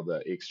tell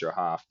the extra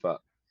half. But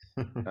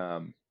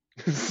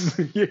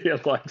yeah,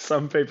 like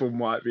some people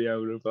might be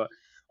able to, but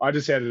I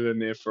just had it in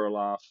there for a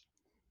laugh.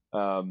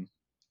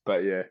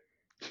 But yeah.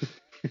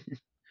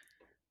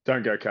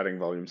 Don't go cutting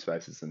volume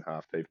spacers in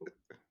half, people.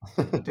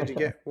 Did you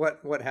get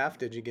what half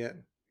did you get?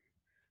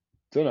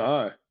 Don't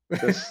know.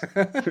 Just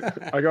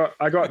I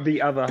got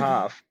the other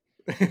half.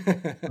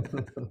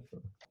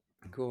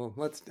 Cool.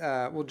 Let's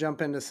we'll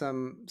jump into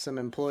some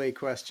employee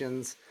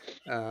questions.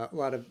 A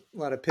lot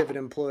of pivot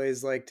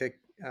employees like to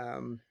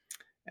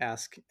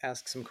ask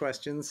some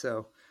questions.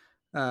 So,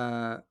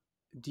 uh,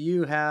 do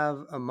you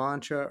have a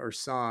mantra or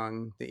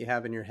song that you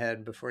have in your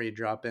head before you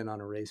drop in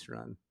on a race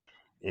run?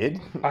 Ed?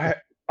 I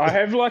I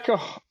have like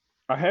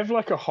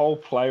a whole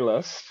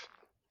playlist.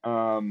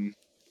 Um,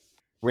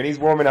 When he's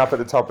warming up at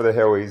the top of the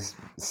hill, he's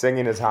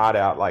singing his heart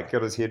out, like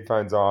got his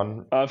headphones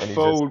on, a and he's just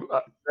full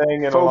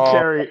singing full along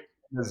carry. in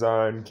the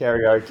zone,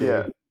 karaoke.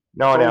 Yeah,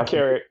 No one full else,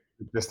 carry.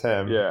 just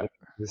him. Yeah,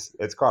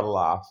 It's quite a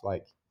laugh.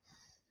 Like,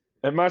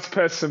 it must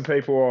piss some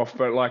people off,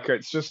 but like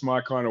it's just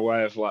my kind of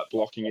way of like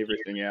blocking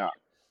everything out.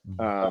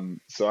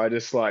 So I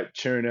just like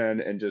tune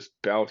in and just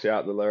belt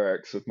out the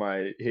lyrics with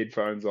my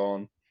headphones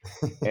on,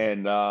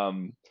 and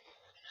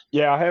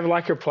yeah, I have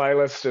like a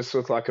playlist just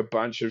with like a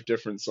bunch of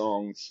different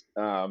songs,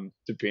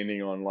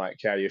 depending on like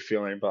how you're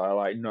feeling, but I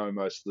like know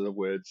most of the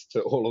words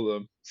to all of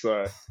them.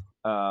 So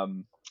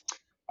um,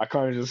 I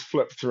kind of just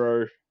flip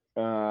through,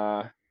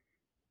 uh,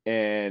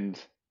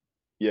 and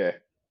yeah,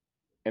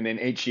 and then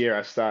each year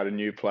I start a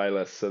new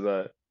playlist. So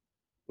the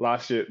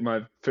last year,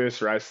 my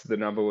first race, the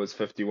number was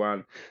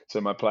 51. So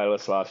my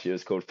playlist last year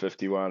is called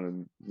 51,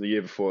 and the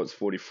year before it's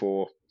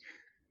 44.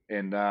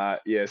 And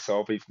yeah, so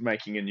I'll be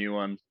making a new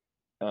one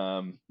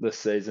this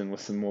season with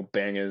some more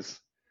bangers.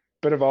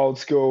 Bit of old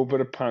school, bit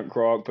of punk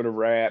rock, bit of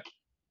rap.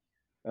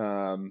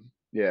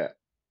 Yeah,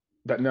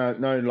 but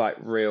no, like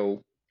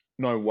real,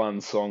 no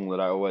one song that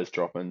I always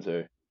drop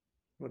into.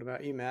 What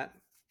about you, Matt?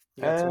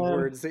 You got some um,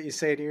 words that you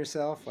say to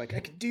yourself, like "I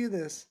could do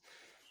this."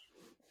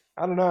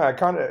 I don't know. I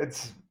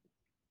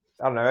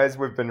don't know. As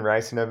we've been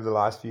racing over the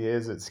last few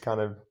years, it's kind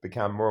of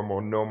become more and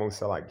more normal.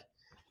 So like,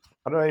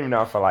 I don't even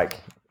know if I like.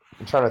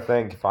 I'm trying to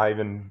think if I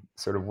even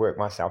sort of work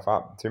myself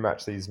up too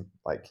much these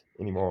like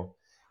anymore.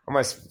 I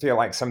almost feel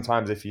like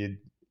sometimes if you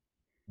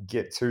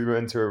get too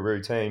into a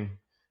routine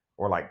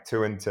or like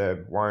too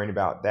into worrying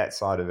about that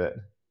side of it,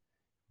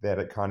 that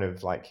it kind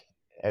of like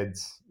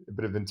adds a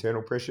bit of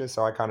internal pressure.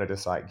 So I kind of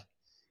just like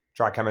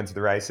try come into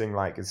the racing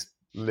like as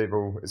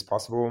level as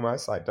possible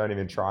almost. Like don't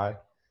even try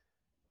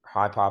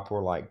hype up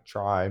or like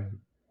try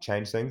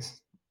change things.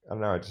 I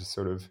don't know. It just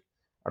sort of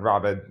I'd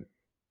rather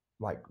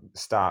like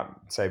start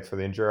say for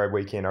the enduro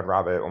weekend. I'd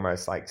rather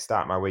almost like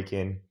start my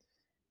weekend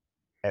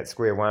at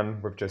square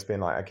one with just being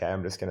like, okay,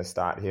 I'm just going to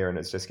start here and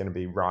it's just going to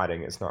be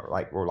riding. It's not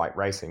like or like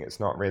racing. It's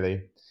not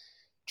really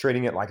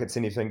treating it like it's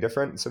anything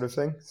different sort of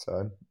thing.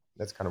 So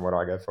that's kind of what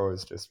I go for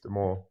is just a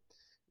more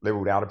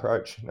leveled out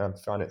approach. And I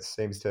find it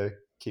seems to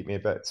keep me a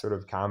bit sort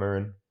of calmer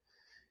and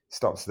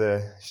stops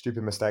the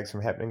stupid mistakes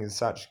from happening as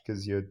such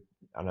because you're,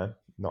 I don't know,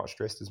 not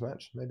stressed as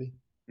much maybe.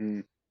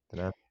 Mm.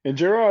 Don't know.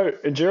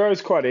 Enduro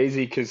is quite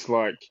easy because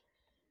like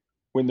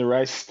when the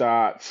race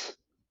starts,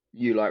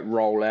 you like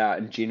roll out,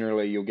 and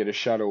generally you'll get a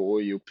shuttle or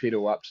you'll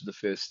pedal up to the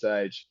first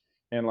stage.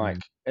 And like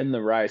Mm. in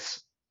the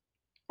race,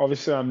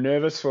 obviously I'm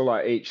nervous for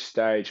like each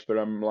stage, but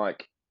I'm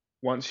like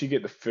once you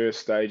get the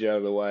first stage out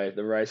of the way,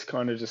 the race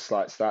kind of just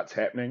like starts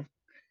happening.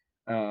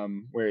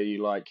 Where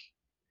you like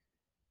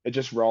it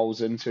just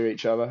rolls into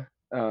each other.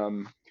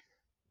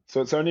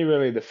 So it's only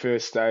really the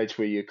first stage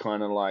where you're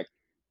kind of like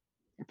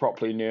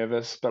properly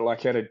nervous, but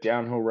like at a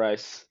downhill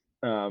race,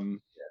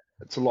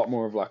 it's a lot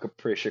more of like a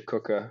pressure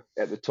cooker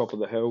at the top of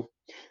the hill,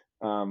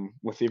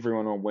 with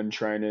everyone on wind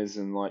trainers,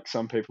 and like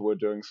some people were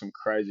doing some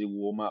crazy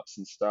warm ups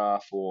and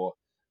stuff, or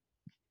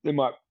they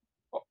might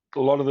a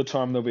lot of the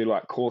time there'll be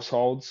like course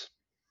holds,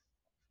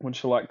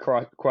 which are like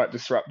quite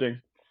disrupting.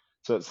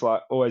 So it's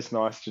like always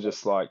nice to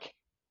just like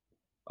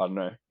I don't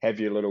know have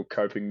your little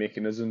coping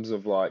mechanisms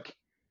of like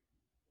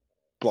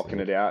blocking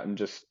So, it out and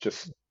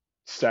just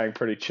staying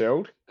pretty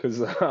chilled because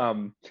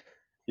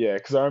yeah,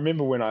 because I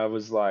remember when I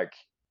was like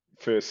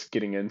first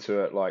getting into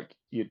it, like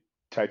you'd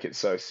take it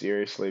so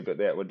seriously, but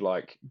that would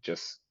like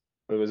just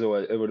it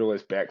would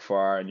always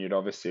backfire, and you'd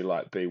obviously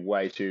like be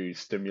way too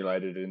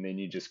stimulated, and then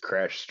you just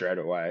crash straight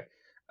away.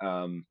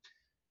 Um,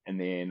 and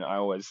then I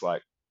always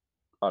like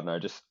I don't know,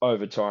 just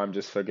over time,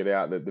 just figured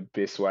out that the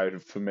best way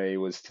for me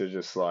was to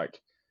just like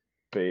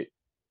be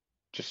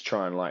just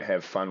try and like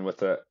have fun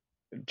with it,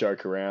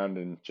 joke around,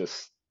 and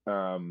just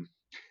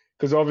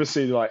because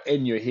obviously like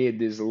in your head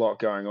there's a lot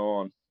going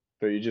on,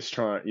 but you're just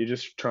trying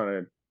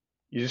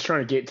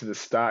to get to the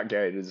start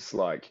gate as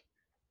like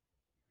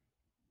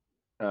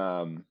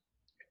um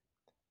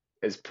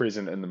as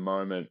present in the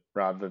moment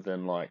rather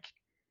than like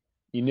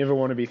you never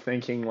want to be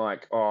thinking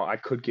like, oh, I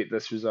could get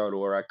this result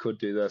or I could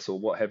do this or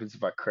what happens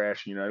if I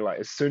crash, like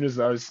as soon as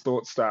those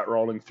thoughts start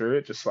rolling through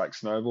it just like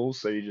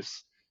snowballs. So you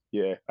just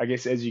yeah, I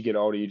guess as you get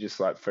older you just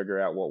like figure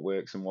out what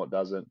works and what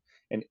doesn't,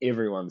 and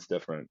everyone's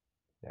different.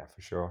 yeah,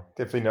 for sure.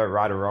 Definitely no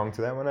right or wrong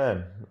to that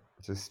one.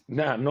 Just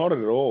Nah, not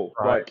at all.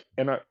 try Like,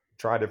 and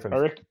try I different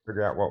things, reckon,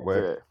 figure out what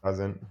works, yeah. what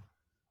doesn't.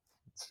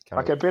 It's kind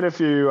Like, of I bet if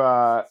you,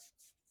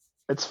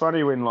 it's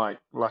funny when like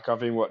I've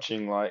been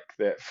watching like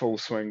that Full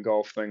Swing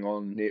Golf thing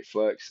on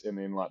Netflix, and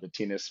then like the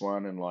tennis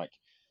one, and like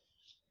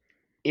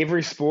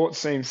every sport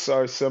seems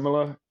so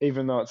similar,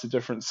 even though it's a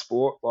different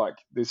sport. Like,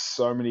 there's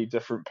so many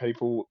different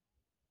people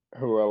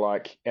who are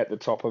like at the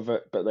top of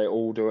it, but they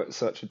all do it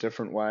such a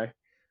different way.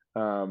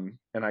 And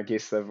I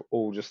guess they've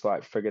all just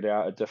like figured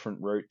out a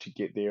different route to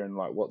get there and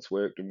like what's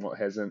worked and what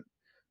hasn't.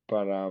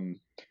 But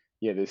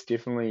yeah, there's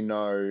definitely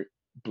no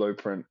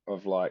blueprint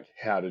of like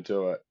how to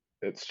do it.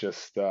 It's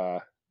just yeah,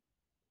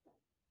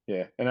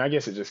 and I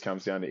guess it just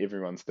comes down to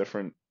everyone's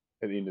different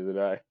at the end of the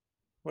day.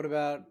 What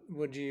about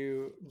do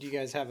you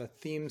guys have a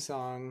theme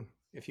song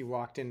if you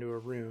walked into a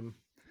room?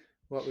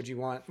 What would you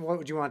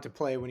want to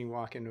play when you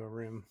walk into a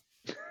room?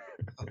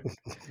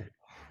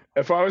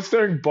 If I was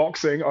doing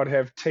boxing, I'd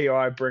have Ti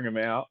bring him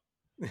out.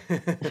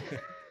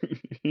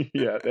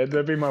 Yeah,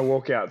 that'd be my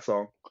walkout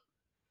song.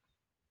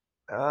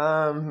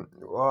 Well,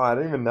 I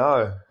don't even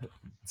know.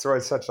 It's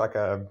always such like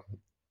a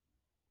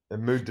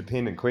mood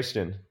dependent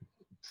question.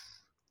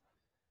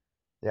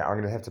 Yeah, I'm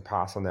gonna have to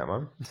pass on that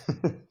one.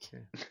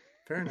 Okay.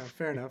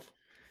 Fair enough.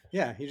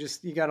 Yeah,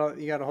 you got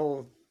a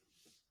whole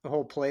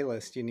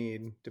playlist you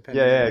need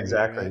depending Yeah, on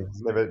exactly.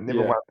 Never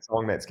Yeah. one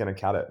song that's gonna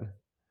cut it.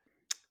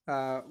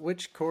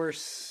 Which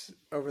course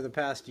over the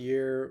past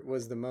year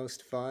was the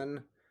most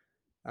fun?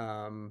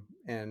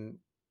 And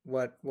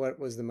what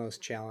was the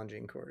most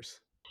challenging course?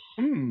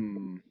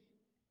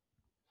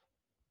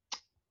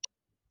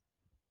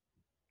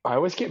 I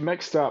always get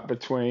mixed up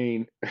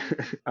between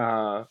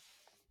there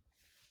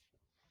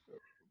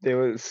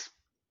was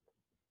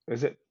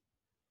it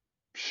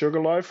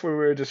Sugarloaf where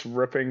we were just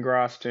ripping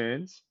grass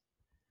turns?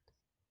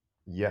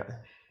 Yeah,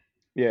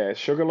 Yeah,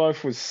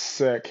 Sugarloaf was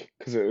sick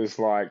because it was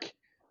like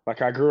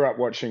I grew up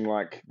watching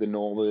like the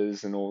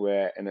Northers and all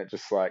that, and it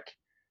just like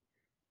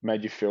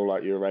made you feel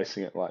like you were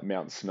racing at like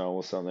Mount Snow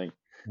or something.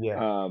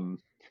 yeah, Um,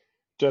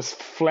 just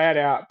flat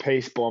out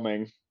peace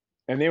bombing,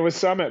 and there was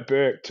some at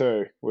Burke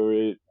too, where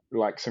we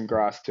like some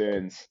grass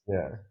turns.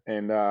 yeah,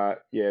 And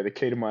yeah, the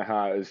key to my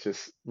heart is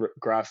just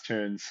grass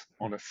turns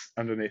on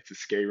underneath the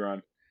ski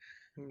run.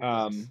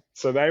 Nice.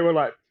 So they were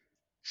like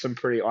some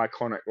pretty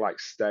iconic like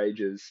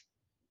stages,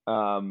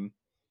 um,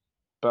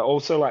 but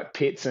also like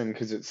Petson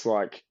because it's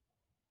like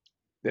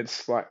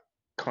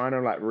kind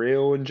of like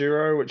real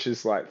enduro, which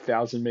is like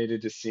 1,000 meter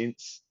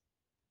descents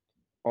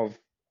of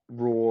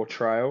raw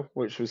trail,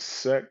 which was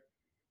sick.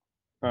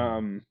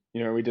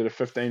 We did a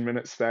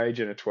 15-minute stage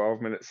and a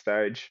 12-minute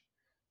stage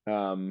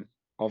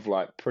of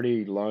like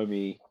pretty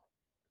loamy,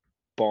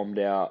 bombed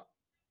out.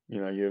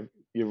 You're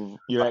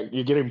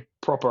getting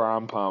proper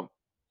arm pump.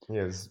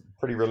 yeah. It was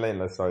pretty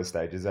relentless those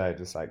stages, eh?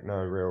 Just like no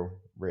real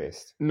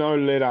rest. No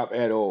let up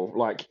at all.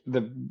 Like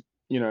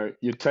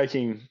you're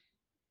taking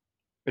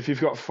if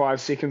you've got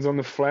 5 seconds on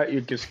the flat, you're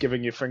just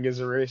giving your fingers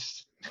a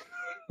rest.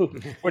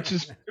 which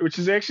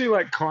is actually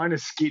like kind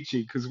of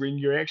sketchy because when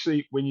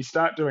you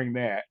start doing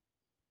that,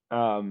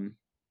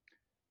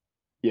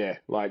 yeah,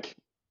 like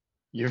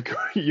you've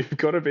got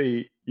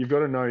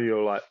to know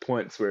your like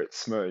points where it's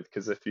smooth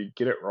because if you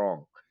get it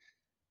wrong,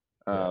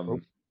 Yeah.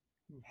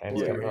 Hands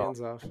Blow yeah, your coming off.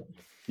 hands off.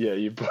 yeah,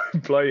 you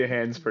blow your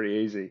hands pretty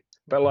easy.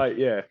 But like,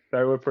 yeah,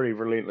 they were pretty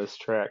relentless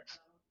tracks.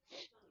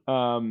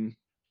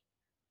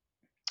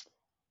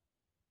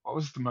 What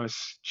was the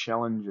most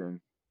challenging?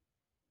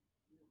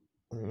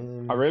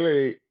 Mm,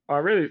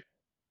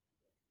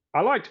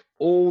 I liked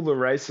all the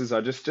races.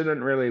 I just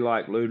didn't really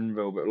like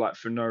Ludenville, but like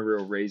for no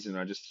real reason.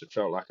 I just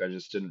felt like I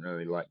just didn't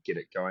really like get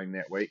it going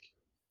that week.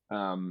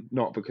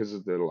 Not because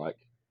of the like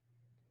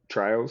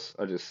trails.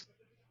 I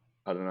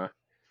don't know.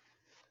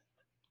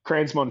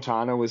 Crans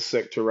Montana was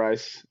sick to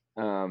race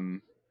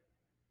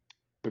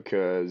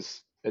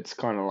because it's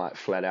kind of like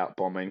flat out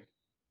bombing.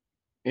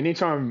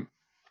 Anytime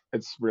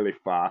it's really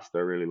fast, I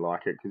really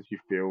like it because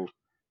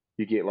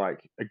you get like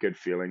a good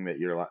feeling that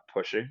you're like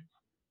pushing.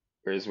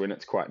 Whereas when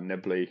it's quite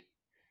nibbly,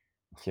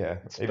 yeah,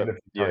 it's a even bit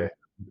if you're going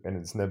and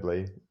it's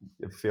nibbly,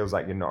 it feels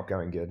like you're not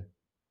going good.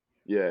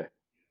 yeah.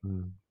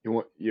 Mm.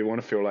 You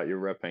want to feel like you're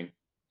ripping.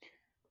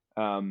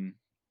 Um,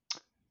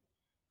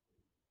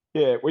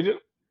 yeah, we did.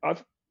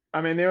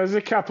 I mean, there was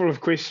a couple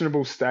of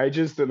questionable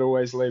stages that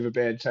always leave a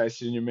bad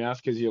taste in your mouth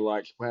because you're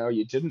like, well,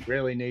 you didn't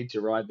really need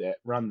to run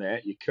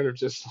that. You could have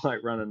just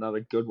like run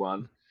another good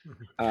one.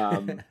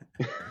 There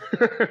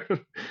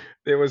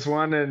was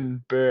one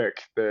in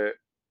Burke that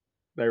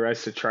they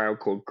raced a trail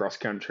called cross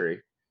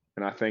country,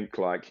 and I think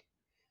like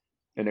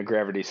in a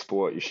gravity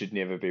sport, you should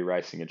never be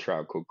racing a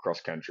trail called cross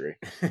country.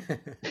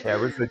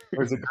 Yeah, it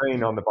was a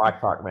green on the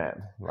bike park,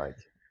 man. Like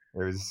it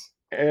was.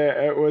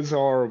 It was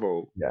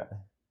horrible. Yeah,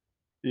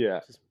 Yeah.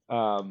 Just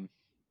Um.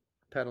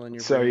 pedaling your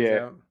So brains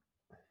yeah. out.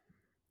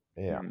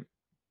 yeah.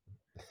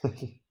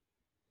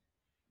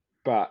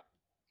 But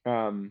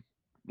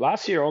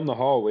last year on the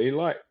whole, we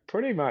like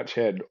pretty much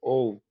had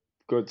all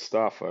good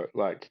stuff.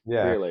 Like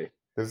Yeah, really.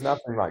 there's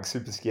nothing like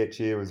super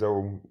sketchy. It was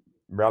all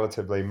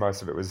relatively.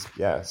 Most of it was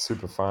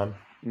super fun.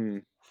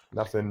 Mm.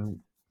 Nothing.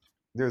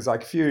 There was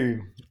like a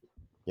few.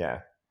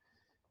 Yeah,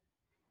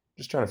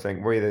 just trying to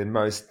think where the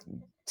most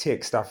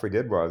tech stuff we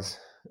did was.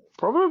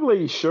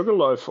 Probably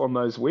Sugarloaf on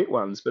those wet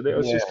ones, but that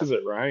was just Yeah, because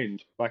it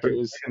rained. Like but it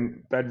was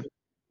even, bad.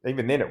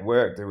 even then it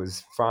worked. It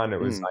was fun.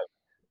 It was Mm, like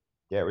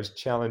yeah, it was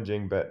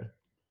challenging, but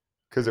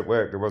because it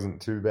worked, it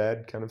wasn't too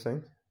bad, kind of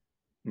thing.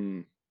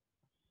 mm.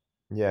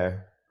 Yeah,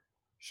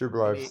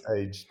 Sugarloaf Any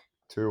stage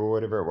 2 or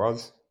whatever it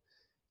was.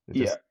 It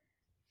Yeah. just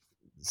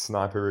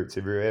sniper routes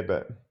everywhere,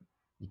 but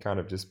you kind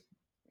of just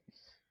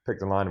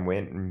picked a line and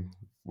went and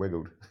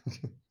wiggled.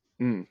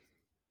 Mm.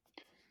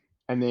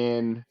 And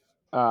then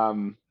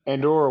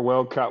Andorra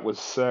World Cup was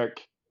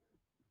sick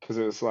because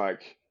it was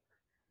like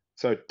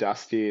so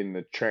dusty and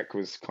the track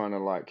was kind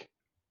of like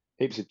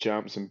heaps of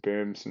jumps and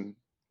berms and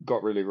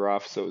got really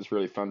rough, so it was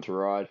really fun to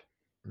ride.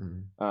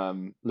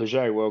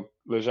 Leger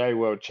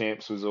World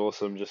Champs was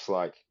awesome. Just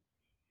like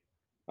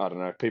I don't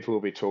know, people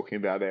will be talking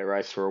about that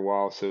race for a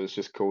while, so it was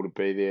just cool to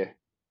be there,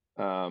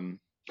 and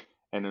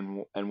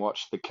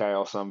watch the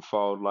chaos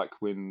unfold. Like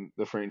when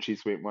the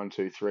Frenchies went 1,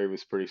 2, 3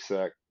 was pretty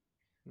sick.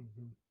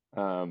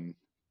 Um,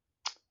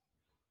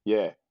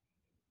 yeah,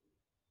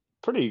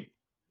 pretty.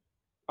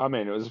 I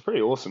mean, it was a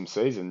pretty awesome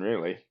season,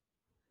 really.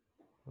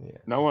 Yeah.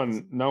 No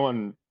one,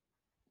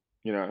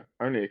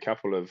 only a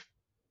couple of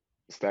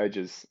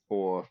stages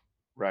or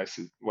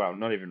races. Well,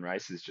 not even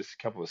races, just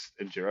a couple of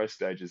enduro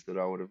stages that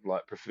I would have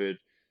like preferred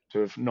to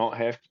have not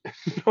have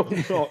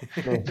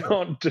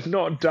not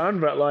not done.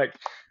 But like,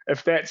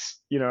 if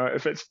that's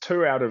if it's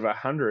 2 out of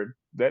 100,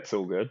 that's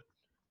all good.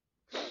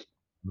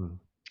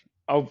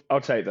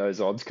 I'll take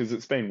those odds because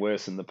it's been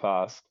worse in the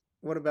past.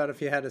 What about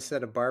if you had a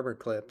set of barber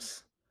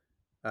clips?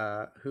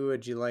 Who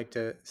would you like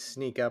to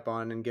sneak up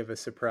on and give a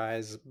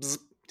surprise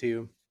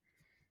to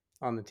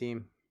on the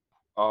team?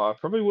 Oh, I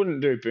probably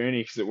wouldn't do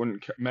Bernie because it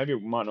wouldn't. Maybe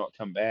it might not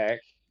come back.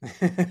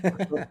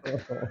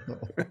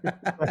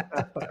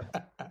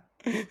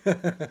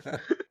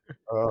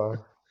 Oh,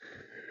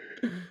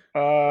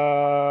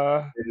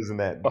 isn't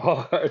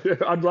that?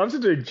 I'd love to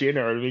do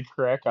Jenna. It'd be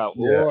crack up.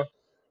 Yeah,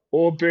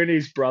 Or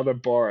Bernie's brother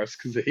Boris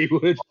because he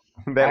would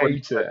that would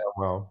hate it.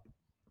 well.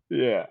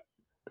 Yeah.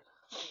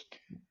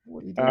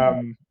 What are you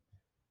doing?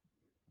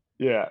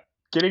 Yeah.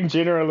 Getting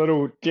Jenna a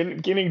little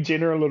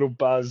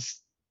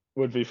buzz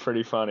would be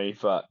pretty funny,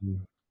 but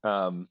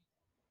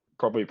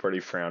probably pretty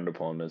frowned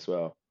upon as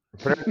well.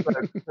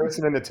 The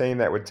person in the team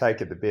that would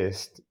take it the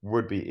best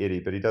would be Eddie,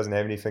 but he doesn't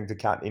have anything to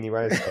cut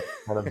anyway. So it's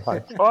kind of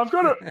like, Oh, I've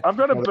got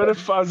a bit of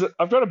fuzz.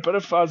 I've got a bit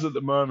of fuzz at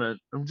the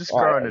moment. I'm just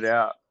growing it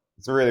out.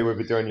 It's really would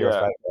be doing you a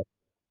favor.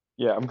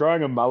 Yeah, I'm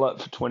growing a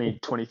mullet for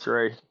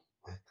 2023.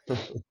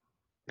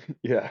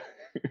 Yeah.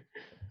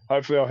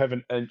 Hopefully, I'll have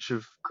an inch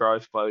of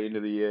growth by the end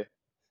of the year.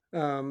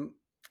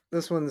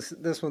 This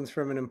one's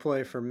from an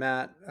employee for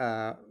Matt.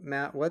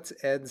 Matt, what's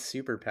Ed's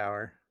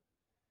superpower?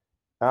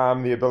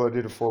 The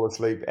ability to fall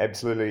asleep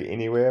absolutely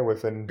anywhere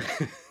within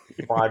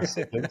 5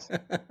 seconds.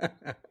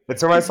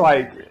 It's almost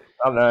like,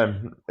 I don't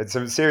know, it's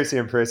seriously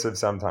impressive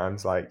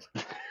sometimes. Like,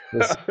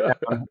 this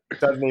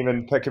doesn't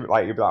even pick it,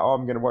 like, you'd be like, oh,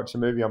 I'm going to watch a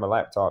movie on my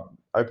laptop.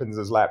 Opens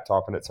his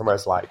laptop, and it's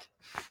almost like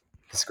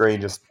the screen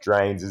just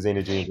drains his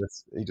energy. And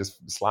he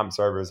just slumps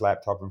over his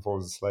laptop and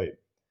falls asleep.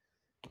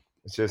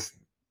 It's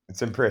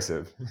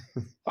impressive.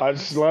 I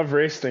just love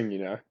resting,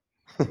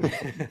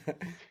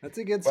 That's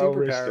a good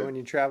superpower when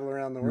you travel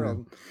around the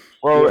world.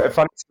 Well, a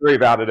funny story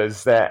about it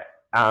is that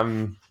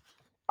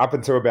up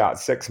until about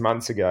 6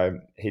 months ago,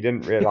 he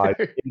didn't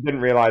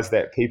realize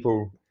that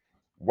people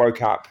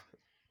woke up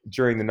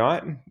during the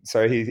night.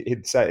 So he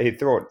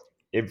thought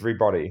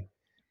everybody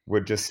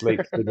would just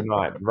sleep through the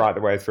night right the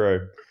way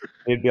through.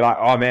 He'd be like,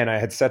 "Oh man, I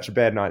had such a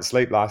bad night's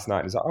sleep last night."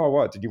 And he's like, "Oh,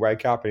 what? Did you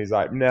wake up?" And he's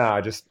like,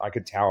 "No, I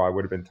could tell I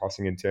would have been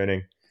tossing and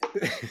turning."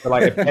 But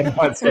like a bad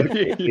night's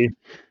sleep,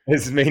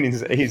 his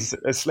meanings he's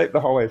slept the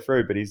whole way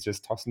through, but he's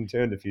just tossed and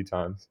turned a few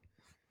times.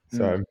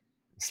 So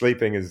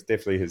sleeping is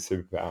definitely his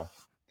superpower.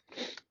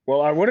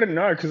 Well, I wouldn't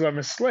know because I'm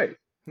asleep.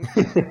 It's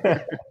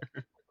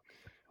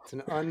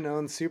an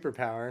unknown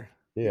superpower.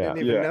 Yeah. You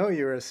didn't even know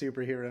you were a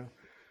superhero.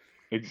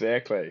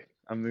 Exactly.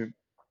 I'm the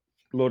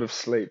Lord of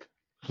Sleep.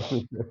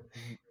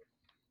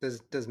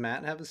 Does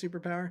Matt have a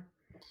superpower?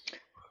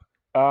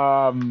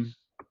 The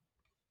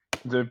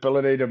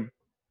ability to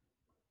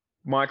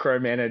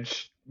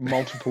micromanage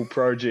multiple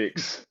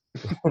projects.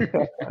 But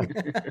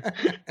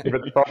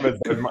the problem is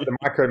the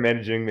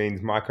micromanaging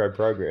means micro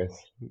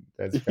progress.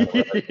 That's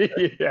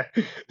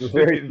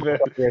very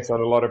progress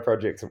on a lot of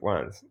projects at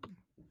once.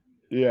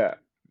 Yeah.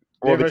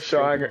 Never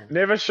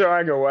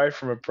shying away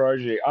from a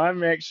project.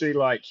 I'm actually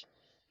like,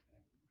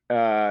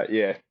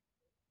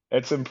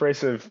 it's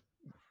impressive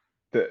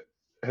that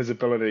his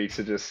ability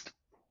to just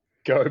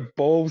go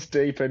balls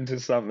deep into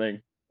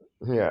something.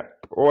 Yeah,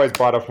 always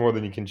bite off more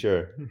than you can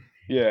chew.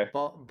 Yeah,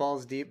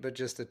 balls deep, but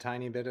just a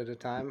tiny bit at a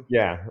time.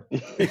 Yeah,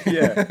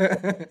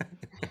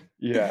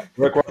 yeah.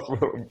 Work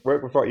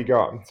with what you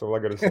got. That's all I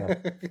got to say.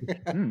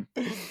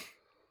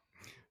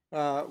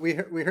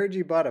 We heard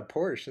you bought a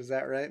Porsche. Is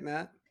that right,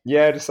 Matt?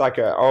 Yeah, just like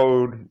an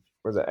old,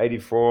 was it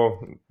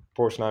 84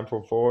 Porsche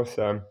 944?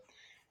 So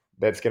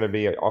that's going to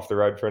be off the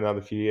road for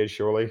another few years,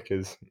 surely,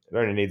 because it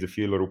only needs a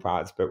few little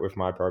parts. But with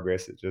my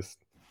progress, it's just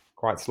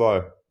quite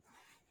slow.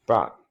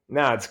 But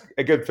no, it's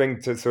a good thing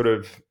to sort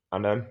of, I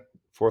don't know,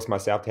 force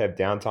myself to have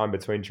downtime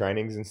between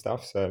trainings and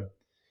stuff. So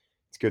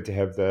it's good to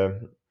have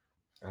the,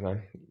 I don't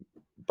know,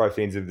 both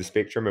ends of the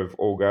spectrum of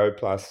all go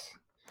plus,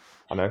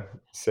 I don't know,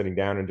 sitting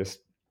down and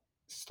just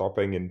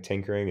stopping and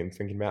tinkering and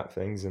thinking about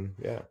things, and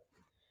yeah.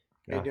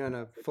 Are you doing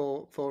a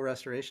full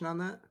restoration on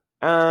that?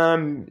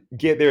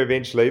 Get there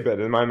eventually, but at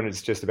the moment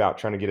it's just about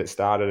trying to get it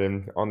started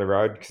and on the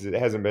road, because it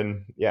hasn't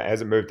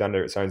moved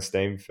under its own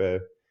steam for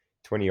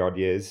 20 odd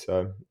years.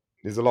 So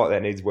there's a lot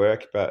that needs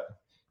work, but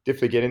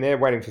definitely getting there.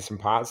 Waiting for some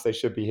parts. They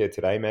should be here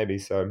today, maybe,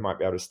 so might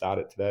be able to start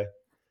it today.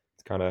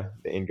 It's kind of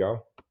the end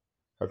goal,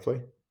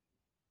 hopefully.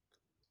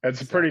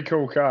 It's a pretty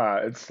cool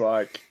car. It's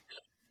like,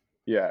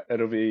 yeah,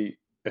 it'll be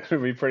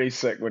pretty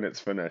sick when it's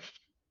finished.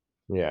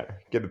 Yeah,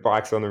 get the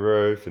bikes on the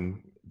roof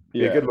and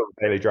be a good little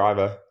daily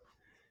driver.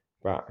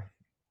 But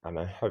I don't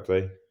know,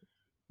 hopefully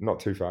not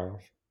too far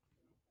off.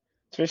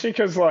 Especially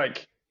because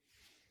like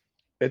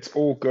it's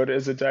all good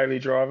as a daily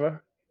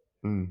driver.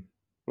 Mm.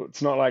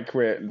 It's not like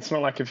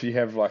if you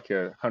have like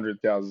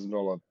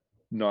 $100,000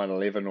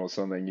 911 or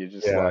something, you're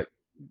just like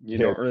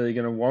you're not really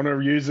going to want to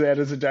use that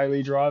as a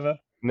daily driver.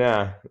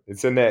 Nah,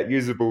 it's in that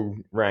usable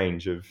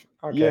range of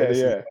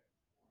okay.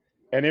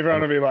 And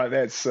everyone will be like,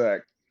 "That's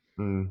sick."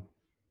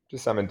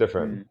 Just something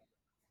different.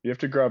 You have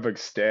to grow a big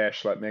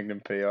stash like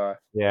Magnum PI.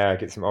 Yeah,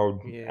 get some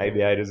old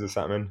aviators or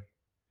something.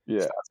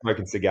 Yeah, start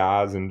smoking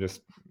cigars and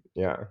just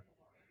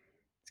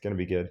it's gonna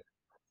be good.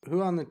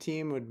 Who on the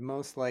team would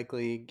most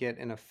likely get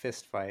in a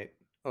fist fight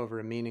over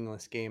a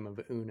meaningless game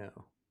of Uno?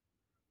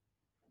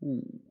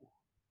 Ooh,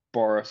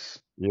 Boris.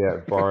 Yeah,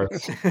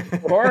 Boris.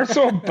 Boris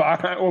or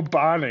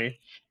Barney.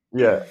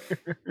 Yeah.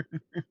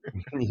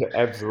 Yeah,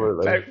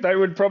 absolutely. They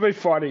would probably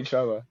fight each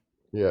other.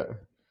 Yeah.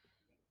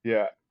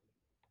 Yeah.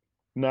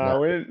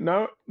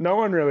 No, no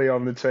one really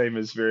on the team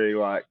is very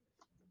like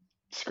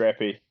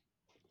scrappy.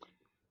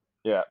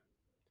 Yeah.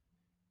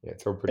 Yeah,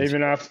 it's all pretty.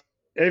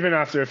 Even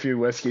after a few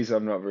whiskeys,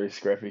 I'm not very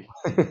scrappy.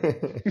 You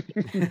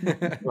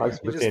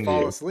just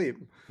fall asleep.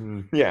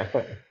 Yeah.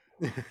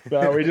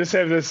 No, we just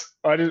have this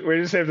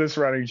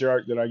running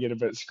joke that I get a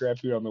bit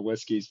scrappy on the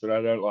whiskeys, but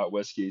I don't like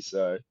whiskey,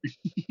 so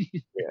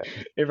yeah.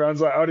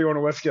 Everyone's like, "Oh, do you want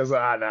a whiskey?" I was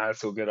like, "Nah,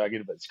 it's all good. I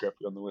get a bit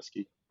scrappy on the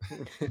whiskey."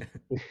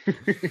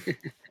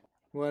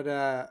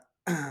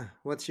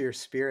 What's your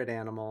spirit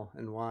animal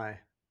and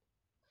why?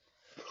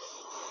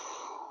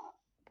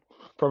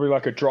 Probably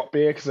like a drop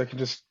bear, because I can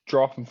just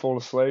drop and fall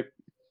asleep.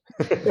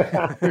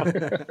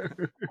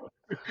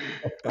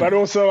 But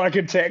also I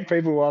can attack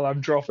people while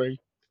I'm dropping.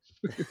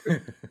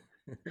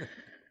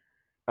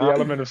 The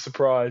element of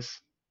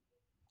surprise.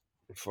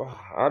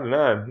 I don't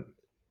know.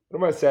 I'd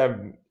almost say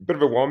I'm a bit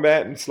of a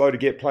wombat and slow to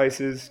get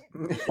places.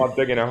 Like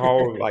digging a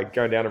hole, like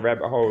going down a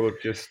rabbit hole of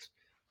just,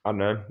 I don't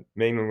know,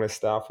 meaningless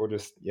stuff, or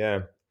just,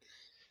 I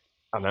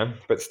don't know,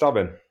 but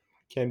stubborn.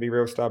 Can be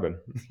real stubborn.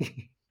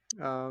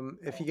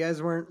 If you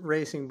guys weren't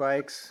racing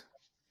bikes,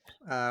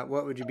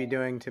 what would you be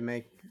doing to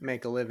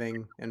make a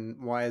living,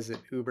 and why is it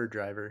Uber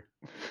driver?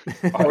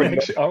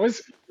 I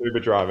was Uber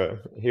driver.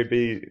 He'd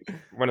be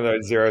one of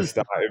those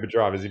 0-star Uber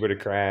drivers. He would have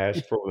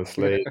crashed, fallen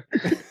asleep,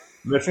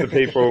 missed the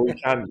people.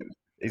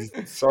 He's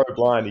so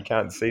blind he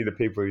can't see the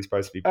people he's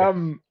supposed to be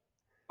picking.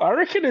 I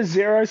reckon a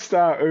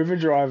 0-star Uber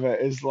driver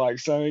is like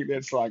something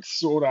that's like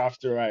sought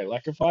after, eh?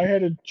 Like if I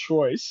had a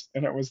choice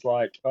and it was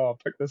like, oh,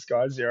 pick this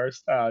guy 0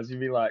 stars,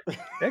 you'd be like,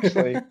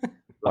 actually,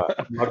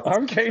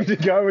 I'm keen to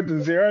go with the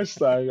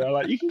 0-star. You know?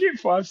 Like you can get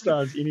 5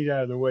 stars any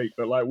day of the week,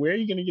 but like where are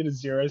you going to get a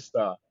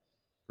 0-star?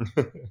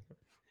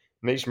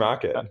 Niche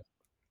market.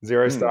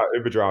 0-star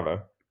Uber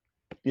driver.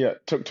 Yeah,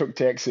 tuk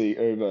taxi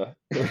Uber.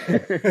 Pick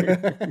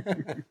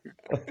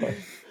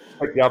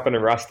you up in a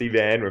rusty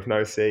van with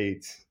no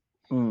seats.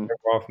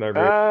 Off,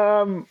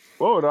 no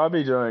what would I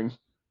be doing?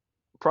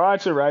 Prior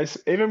to race,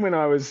 even when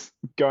I was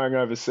going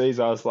overseas,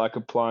 I was like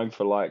applying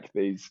for like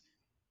these.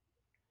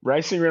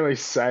 Racing really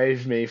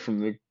saved me from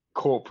the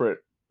corporate.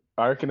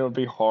 I reckon it would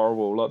be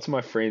horrible. Lots of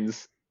my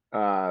friends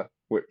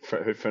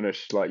who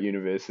finished like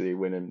university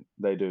went and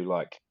they do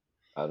like,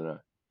 I don't know,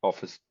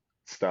 office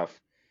stuff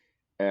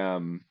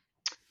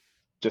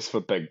just for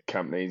big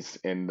companies,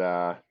 and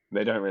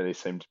they don't really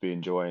seem to be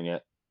enjoying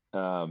it.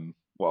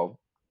 Well,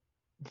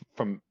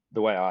 from the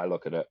way I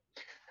look at it.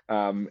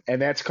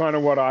 And that's kind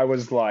of what I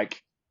was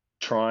like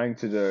trying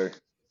to do.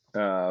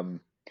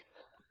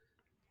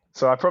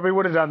 So I probably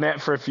would have done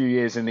that for a few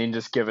years and then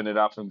just given it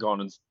up and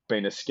gone and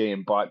been a ski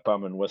and bike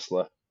bum and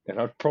whistler.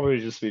 And I'd probably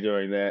just be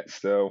doing that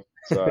still.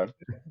 So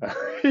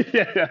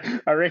yeah,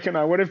 I reckon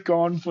I would have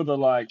gone for the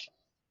like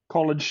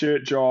collared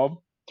shirt job,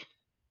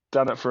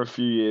 done it for a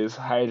few years,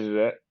 hated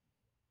it,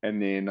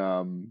 and then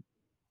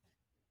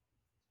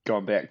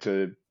gone back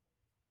to,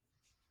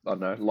 I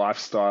don't know,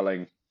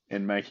 lifestyling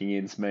and making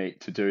ends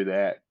meet to do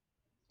that.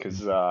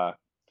 Because,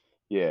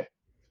 yeah.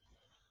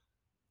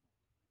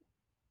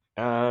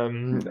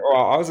 Well,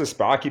 I was a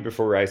sparky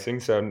before racing,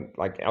 so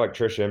like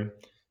electrician.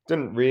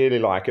 Didn't really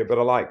like it, but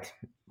I liked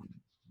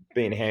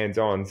being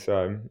hands-on.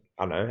 So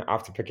I don't know,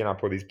 after picking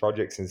up all these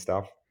projects and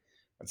stuff,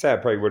 I'd say I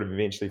probably would have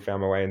eventually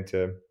found my way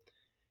into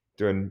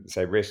doing,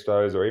 say,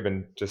 restos, or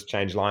even just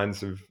change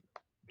lines of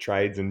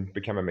trades and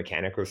become a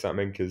mechanic or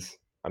something, because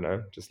I don't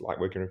know, just like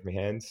working with my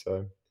hands. So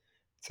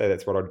I'd say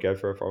that's what I'd go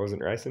for if I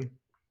wasn't racing.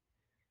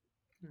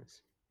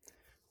 Nice.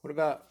 What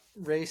about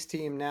race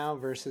team now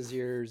versus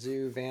your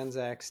zoo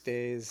Vanzax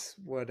days?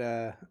 What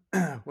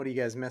what do you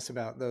guys miss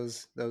about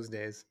those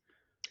days?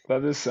 They're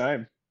the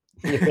same.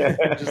 Yeah.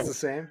 Just the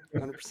same,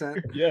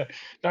 100%. Yeah,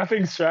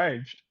 nothing's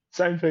changed.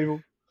 Same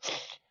people.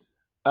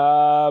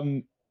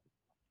 Um,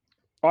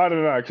 I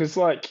don't know, because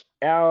like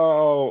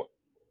our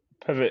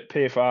pivot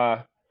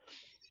PFR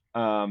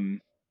um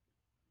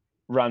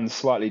runs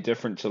slightly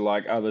different to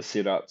like other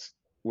setups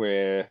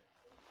where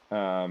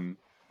um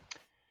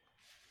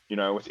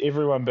with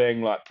everyone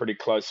being like pretty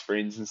close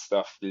friends and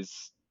stuff,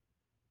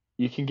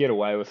 you can get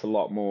away with a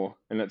lot more,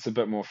 and it's a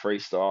bit more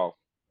freestyle.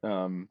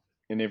 Um,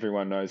 and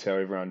everyone knows how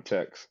everyone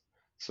ticks,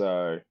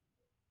 so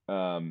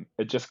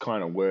it just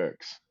kind of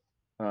works.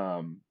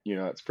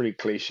 It's pretty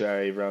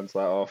cliche. Everyone's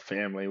like, "Oh,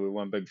 family, we're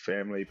one big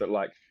family," but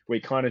like we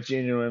kind of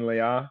genuinely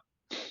are.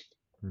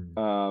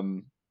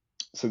 Um,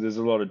 so there's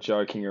a lot of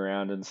joking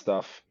around and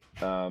stuff.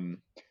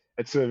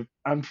 It's an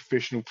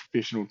unprofessional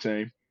professional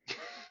team,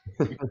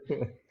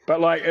 but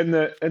like in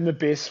the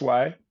best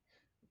way,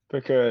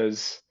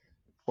 because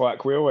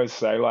like we always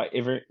say, like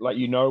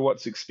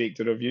what's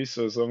expected of you.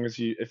 So as long as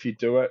if you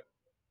do it,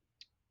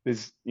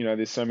 there's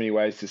so many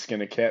ways to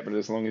skin a cat, but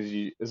as long as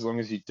you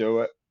do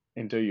it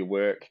and do your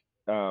work,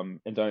 and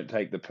don't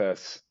take the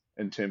piss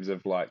in terms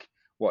of like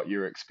what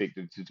you're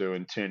expected to do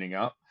and turning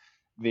up,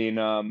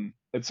 then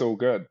it's all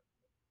good.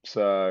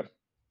 So,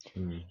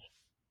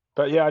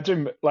 but yeah, I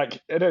do like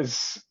it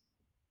is.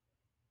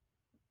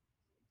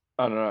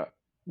 I don't know.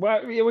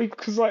 Well, yeah,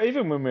 because like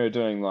even when we were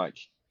doing like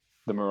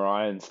the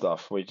Mariah and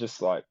stuff, we're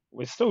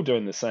still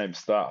doing the same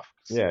stuff.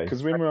 Yeah.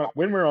 Because when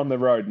we're on the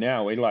road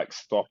now, we like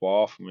stop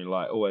off and we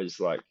like always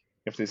like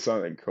if there's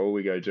something cool,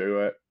 we go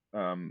do it.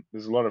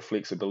 There's a lot of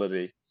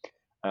flexibility.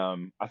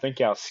 I think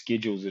our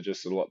schedules are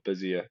just a lot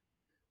busier.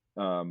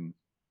 Um,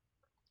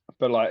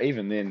 but like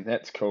even then,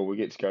 that's cool. We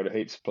get to go to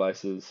heaps of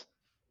places,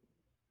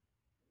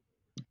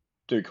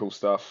 do cool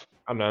stuff.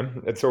 I don't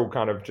know. It's all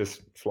kind of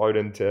just flowed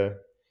into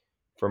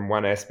from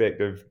one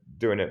aspect of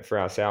doing it for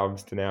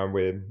ourselves to now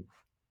we're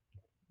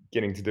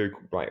getting to do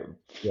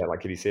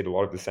like Eddie said, a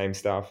lot of the same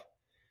stuff,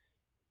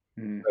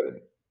 Mm.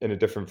 but in a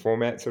different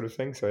format, sort of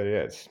thing. So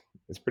yeah,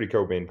 it's pretty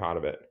cool being part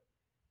of it,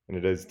 and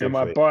it is And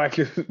my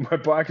definitely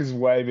bike is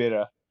way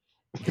better.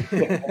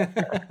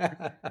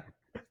 yeah,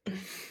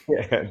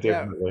 Yeah,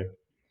 definitely.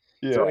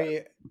 So Yeah.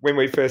 we when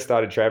we first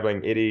started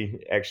traveling,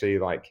 Eddie actually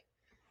like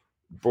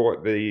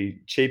bought the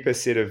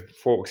cheapest set of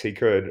forks he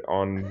could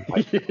on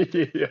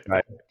Yeah.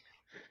 like,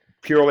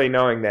 purely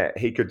knowing that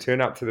he could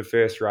turn up to the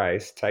first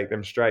race, take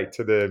them straight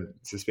to the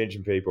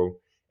suspension people,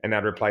 and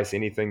they'd replace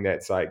anything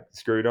that's like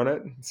screwed on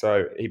it.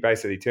 So he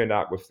basically turned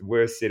up with the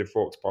worst set of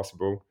forks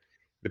possible.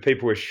 The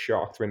people were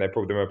shocked when they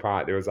pulled them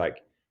apart. There was like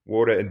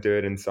water and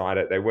dirt inside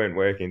it. They weren't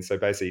working. So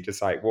basically, he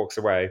just like walks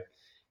away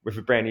with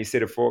a brand new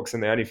set of forks,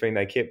 and the only thing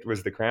they kept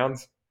was the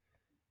crowns.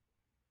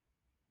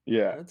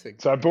 Yeah. that's a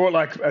So I bought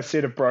like a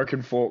set of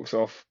broken forks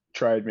off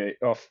Trade Me,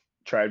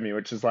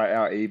 which is like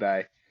our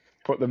eBay.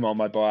 Put them on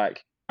my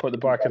bike, put the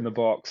bike in the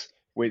box,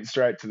 went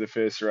straight to the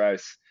first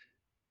race.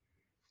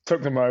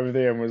 Took them over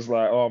there and was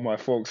like, "Oh, my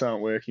forks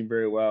aren't working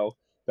very well."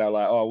 They're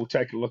like, "Oh, we'll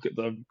take a look at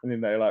them," and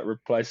then they like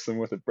replaced them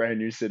with a brand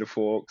new set of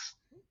forks,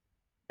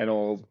 and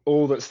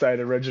all that stayed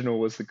original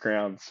was the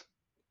crowns.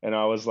 And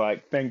I was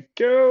like, "Thank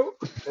you."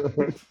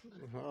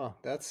 oh,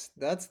 that's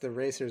the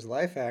racer's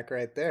life hack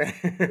right there.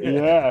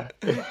 Yeah.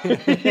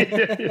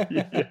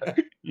 Yeah.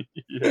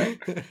 Yeah.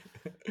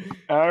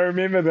 I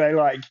remember they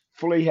like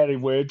fully had a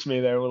word to me.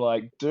 They were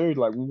like, "Dude,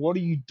 like, what are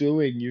you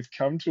doing? You've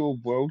come to a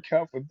World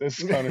Cup with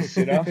this kind of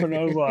setup." And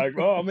I was like,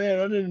 "Oh man,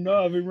 I didn't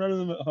know. I've been running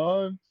them at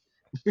home."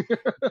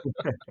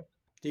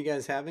 Do you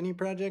guys have any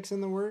projects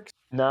in the works?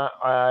 No,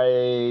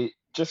 I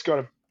just got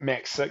a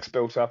Max 6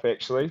 built up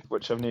actually,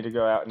 which I need to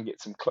go out and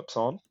get some clips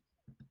on.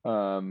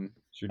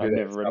 Should we I've do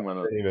that never ridden stuff one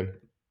of even?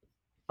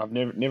 I've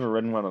never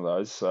ridden one of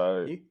those,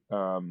 so You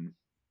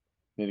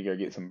need to go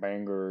get some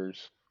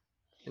bangers.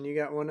 and you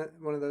got one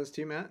of those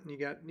too, Matt? You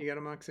got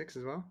a Mach 6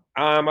 as well?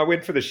 I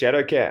went for the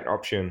Shadow Cat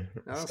option,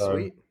 Oh, so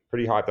sweet.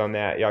 pretty hyped on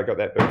that. Yeah, I got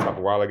that built up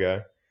a while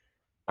ago.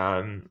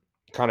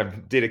 Kind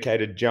of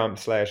dedicated jump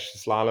slash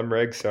slalom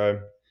rig, so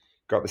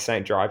got the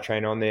Saint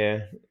drivetrain on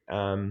there,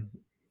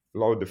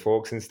 lowered the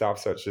forks and stuff,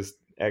 so it's just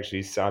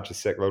actually such a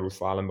sick little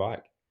slalom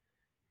bike.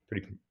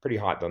 Pretty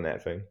hyped on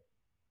that thing.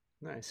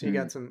 Nice. So you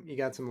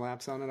got some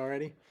laps on it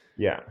already?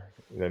 Yeah,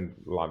 then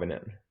loving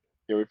it.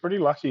 Yeah, we're pretty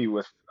lucky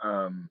with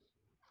all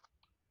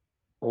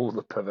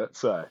the pivots,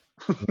 so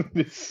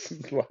it's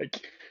like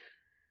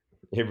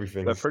they're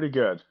Everything's pretty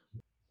good.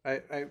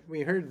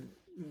 We heard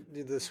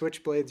the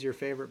Switchblade's your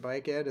favorite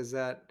bike, Ed. Is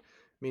that? I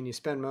mean, you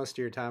spend most of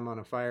your time on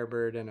a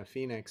Firebird and a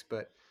Phoenix,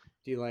 but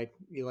do you like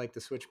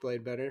the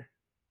Switchblade better?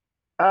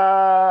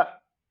 Uh,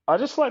 I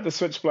just like the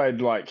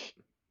Switchblade, like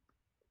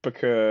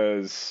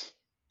because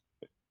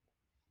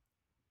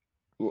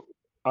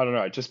I don't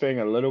know, just being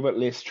a little bit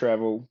less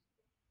travel.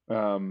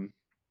 Um,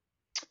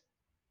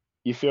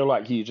 you feel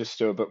like you just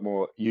do a bit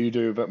more. You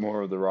do a bit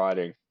more of the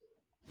riding.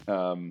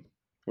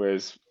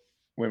 Whereas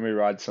when we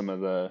ride some of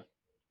the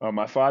Oh,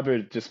 my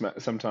Firebird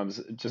sometimes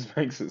it just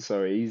makes it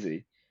so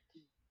easy,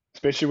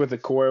 especially with the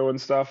coil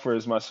and stuff.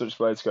 Whereas my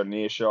Switchblade's got an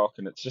air shock,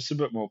 and it's just a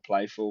bit more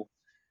playful.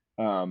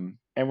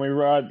 And we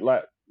ride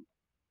like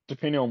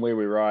depending on where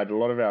we ride, a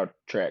lot of our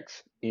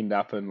tracks end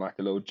up in like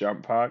a little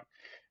jump park,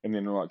 and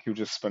then like you'll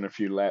just spin a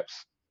few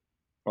laps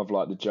of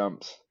like the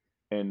jumps,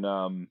 and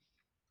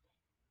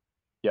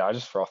yeah, I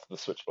just froth the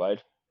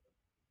Switchblade.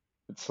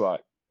 It's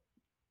like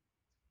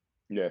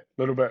yeah, a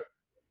little bit.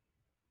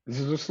 This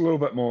is just a little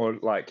bit more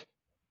like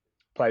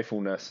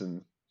playfulness,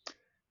 and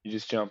you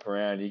just jump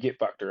around, you get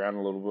bucked around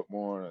a little bit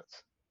more, and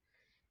it's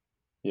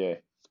yeah,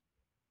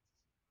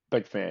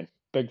 big fan,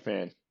 big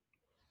fan.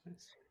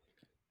 Nice.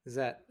 Is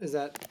that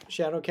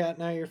Shadowcat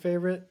now your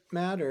favorite,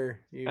 Matt,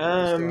 or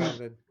you still Um, have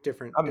a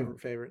different I'm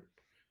favorite?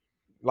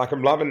 like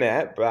I'm loving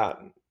that,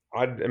 but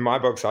in my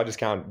books I just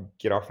can't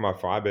get off my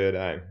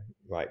Firebird.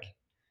 Like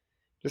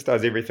just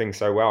does everything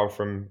so well.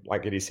 From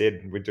like Eddie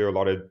said, we do a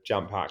lot of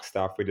jump park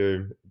stuff. We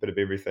do a bit of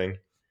everything.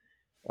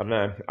 I don't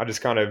know. I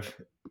just kind of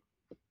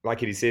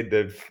like Eddie said,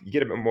 you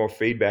get a bit more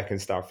feedback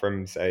and stuff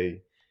from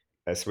say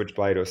a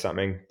Switchblade or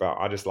something. But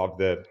I just love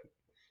the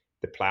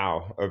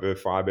plow of a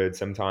Firebird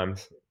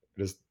sometimes.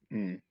 Just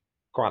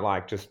quite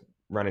like just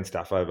running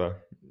stuff over.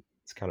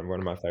 It's kind of one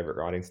of my favorite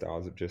riding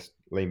styles of just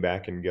lean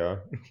back and go.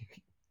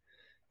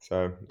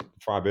 So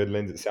Firebird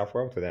lends itself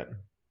well to that.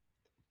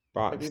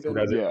 But Have you still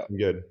been does Yeah, everything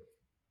good.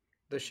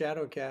 the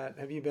Shadowcat?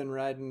 Have you been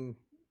riding?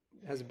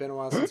 Has it been a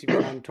while since you've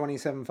been on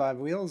 27.5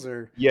 wheels,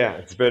 or Yeah,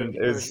 or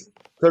it's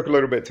took a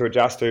little bit to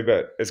adjust to,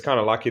 but it's kind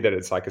of lucky that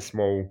it's like a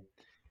small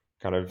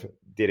kind of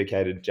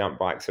dedicated jump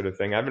bike sort of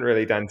thing. I haven't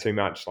really done too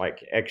much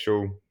like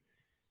actual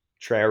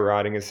trail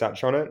riding as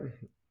such on it.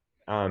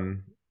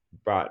 Um,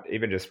 but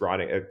even just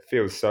riding, it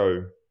feels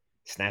so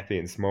snappy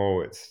and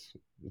small. It's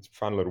a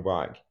fun little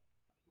bike.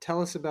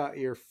 tell us about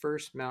your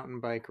first mountain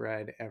bike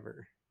ride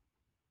ever?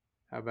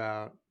 How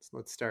about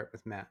let's start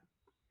with Matt.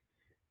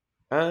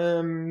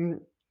 Um,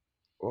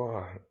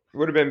 oh, it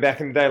would have been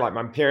back in the day. Like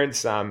my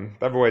parents,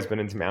 they've always been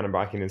into mountain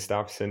biking and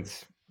stuff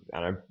since I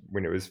don't know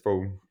when it was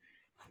full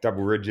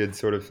double rigid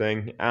sort of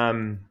thing.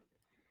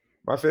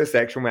 My first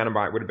actual mountain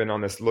bike would have been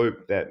on this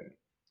loop that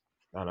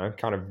I don't know,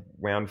 kind of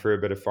wound through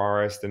a bit of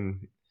forest.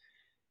 And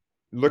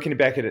looking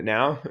back at it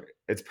now,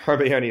 it's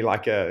probably only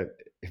like a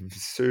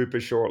super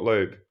short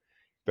loop,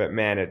 but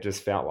man, it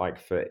just felt like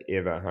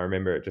forever. I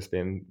remember it just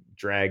been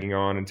dragging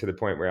on, and to the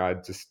point where I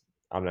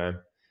don't know,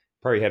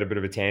 probably had a bit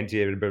of a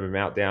tangent, a bit of a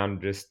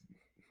meltdown, just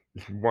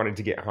wanted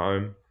to get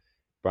home.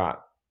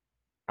 But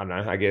I don't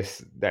know, I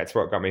guess that's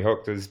what got me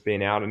hooked, was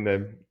being out in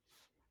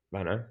I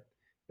don't know,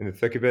 in the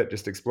thick of it,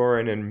 just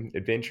exploring and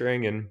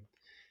adventuring. And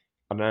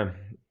I don't know,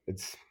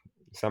 it's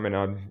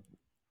something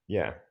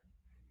yeah,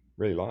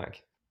 really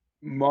like.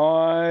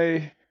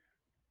 my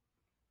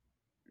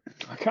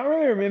I can't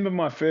really remember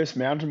my first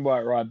mountain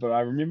bike ride, but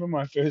I remember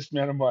my first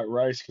mountain bike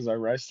race because I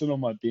raced it on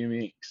my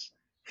BMX.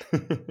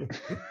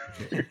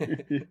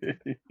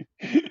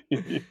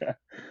 Yeah.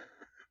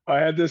 I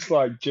had this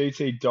like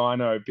GT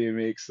Dyno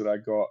BMX that I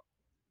got,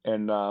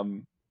 and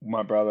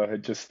my brother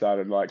had just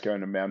started like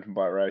going to mountain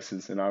bike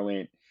races, and I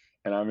went,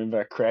 and I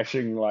remember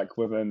crashing like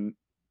within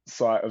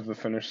sight of the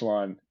finish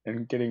line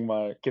and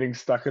getting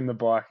stuck in the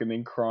bike and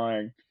then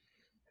crying,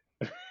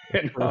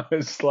 and I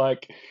was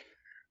like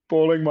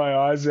bawling my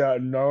eyes out,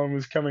 and no one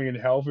was coming and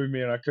helping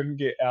me, and I couldn't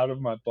get out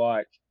of my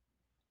bike,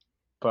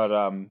 but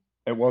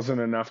it wasn't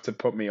enough to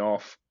put me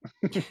off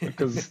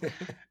because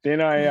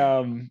then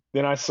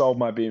I sold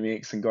my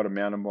BMX and got a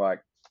mountain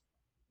bike,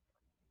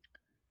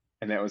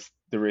 and that was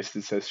the rest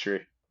is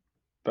history.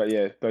 But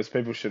yeah, those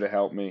people should have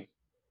helped me.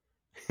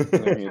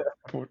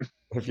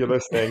 If you're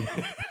listening,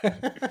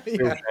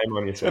 feel Yeah. shame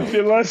on yourself. If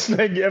you're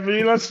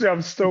listening,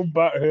 I'm still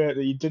butthurt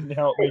that you didn't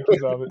help me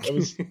because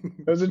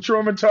it was a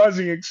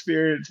traumatizing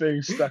experience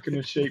being stuck in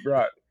the sheep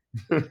rut,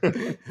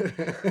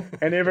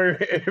 and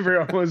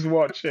everyone was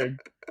watching.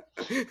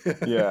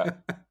 Yeah.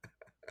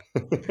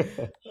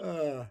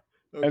 Okay,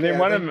 And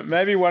then I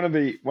think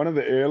one of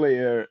the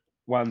earlier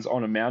ones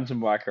on a mountain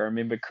bike, I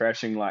remember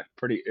crashing like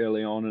pretty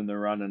early on in the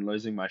run and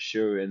losing my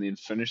shoe, and then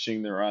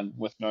finishing the run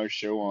with no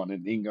shoe on,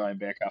 and then going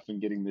back up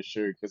and getting the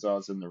shoe because I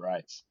was in the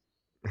race.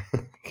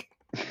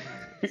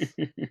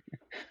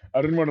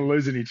 I didn't want to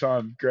lose any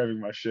time grabbing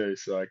my shoe,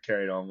 so I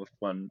carried on with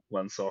one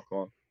sock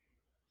on.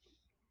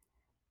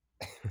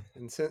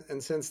 and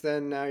since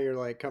then, now you're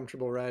like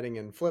comfortable riding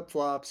in flip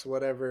flops,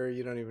 whatever.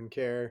 You don't even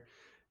care.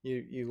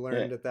 You Yeah,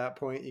 learned at that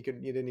point you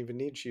didn't even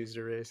need shoes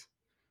to race.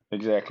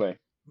 exactly.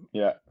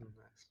 Yeah.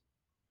 Nice.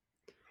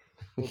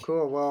 Well,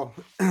 cool. Well,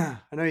 I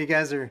know you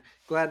guys are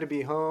glad to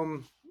be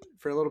home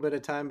for a little bit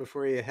of time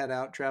before you head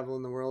out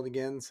traveling the world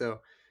again. So,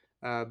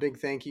 big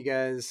thank you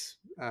guys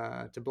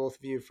to both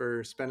of you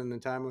for spending the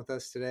time with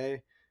us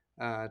today,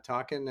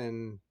 talking,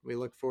 and we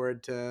look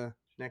forward to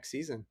next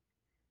season.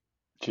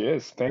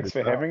 Cheers. Thanks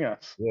for having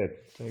us. Yeah,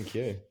 thank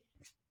you.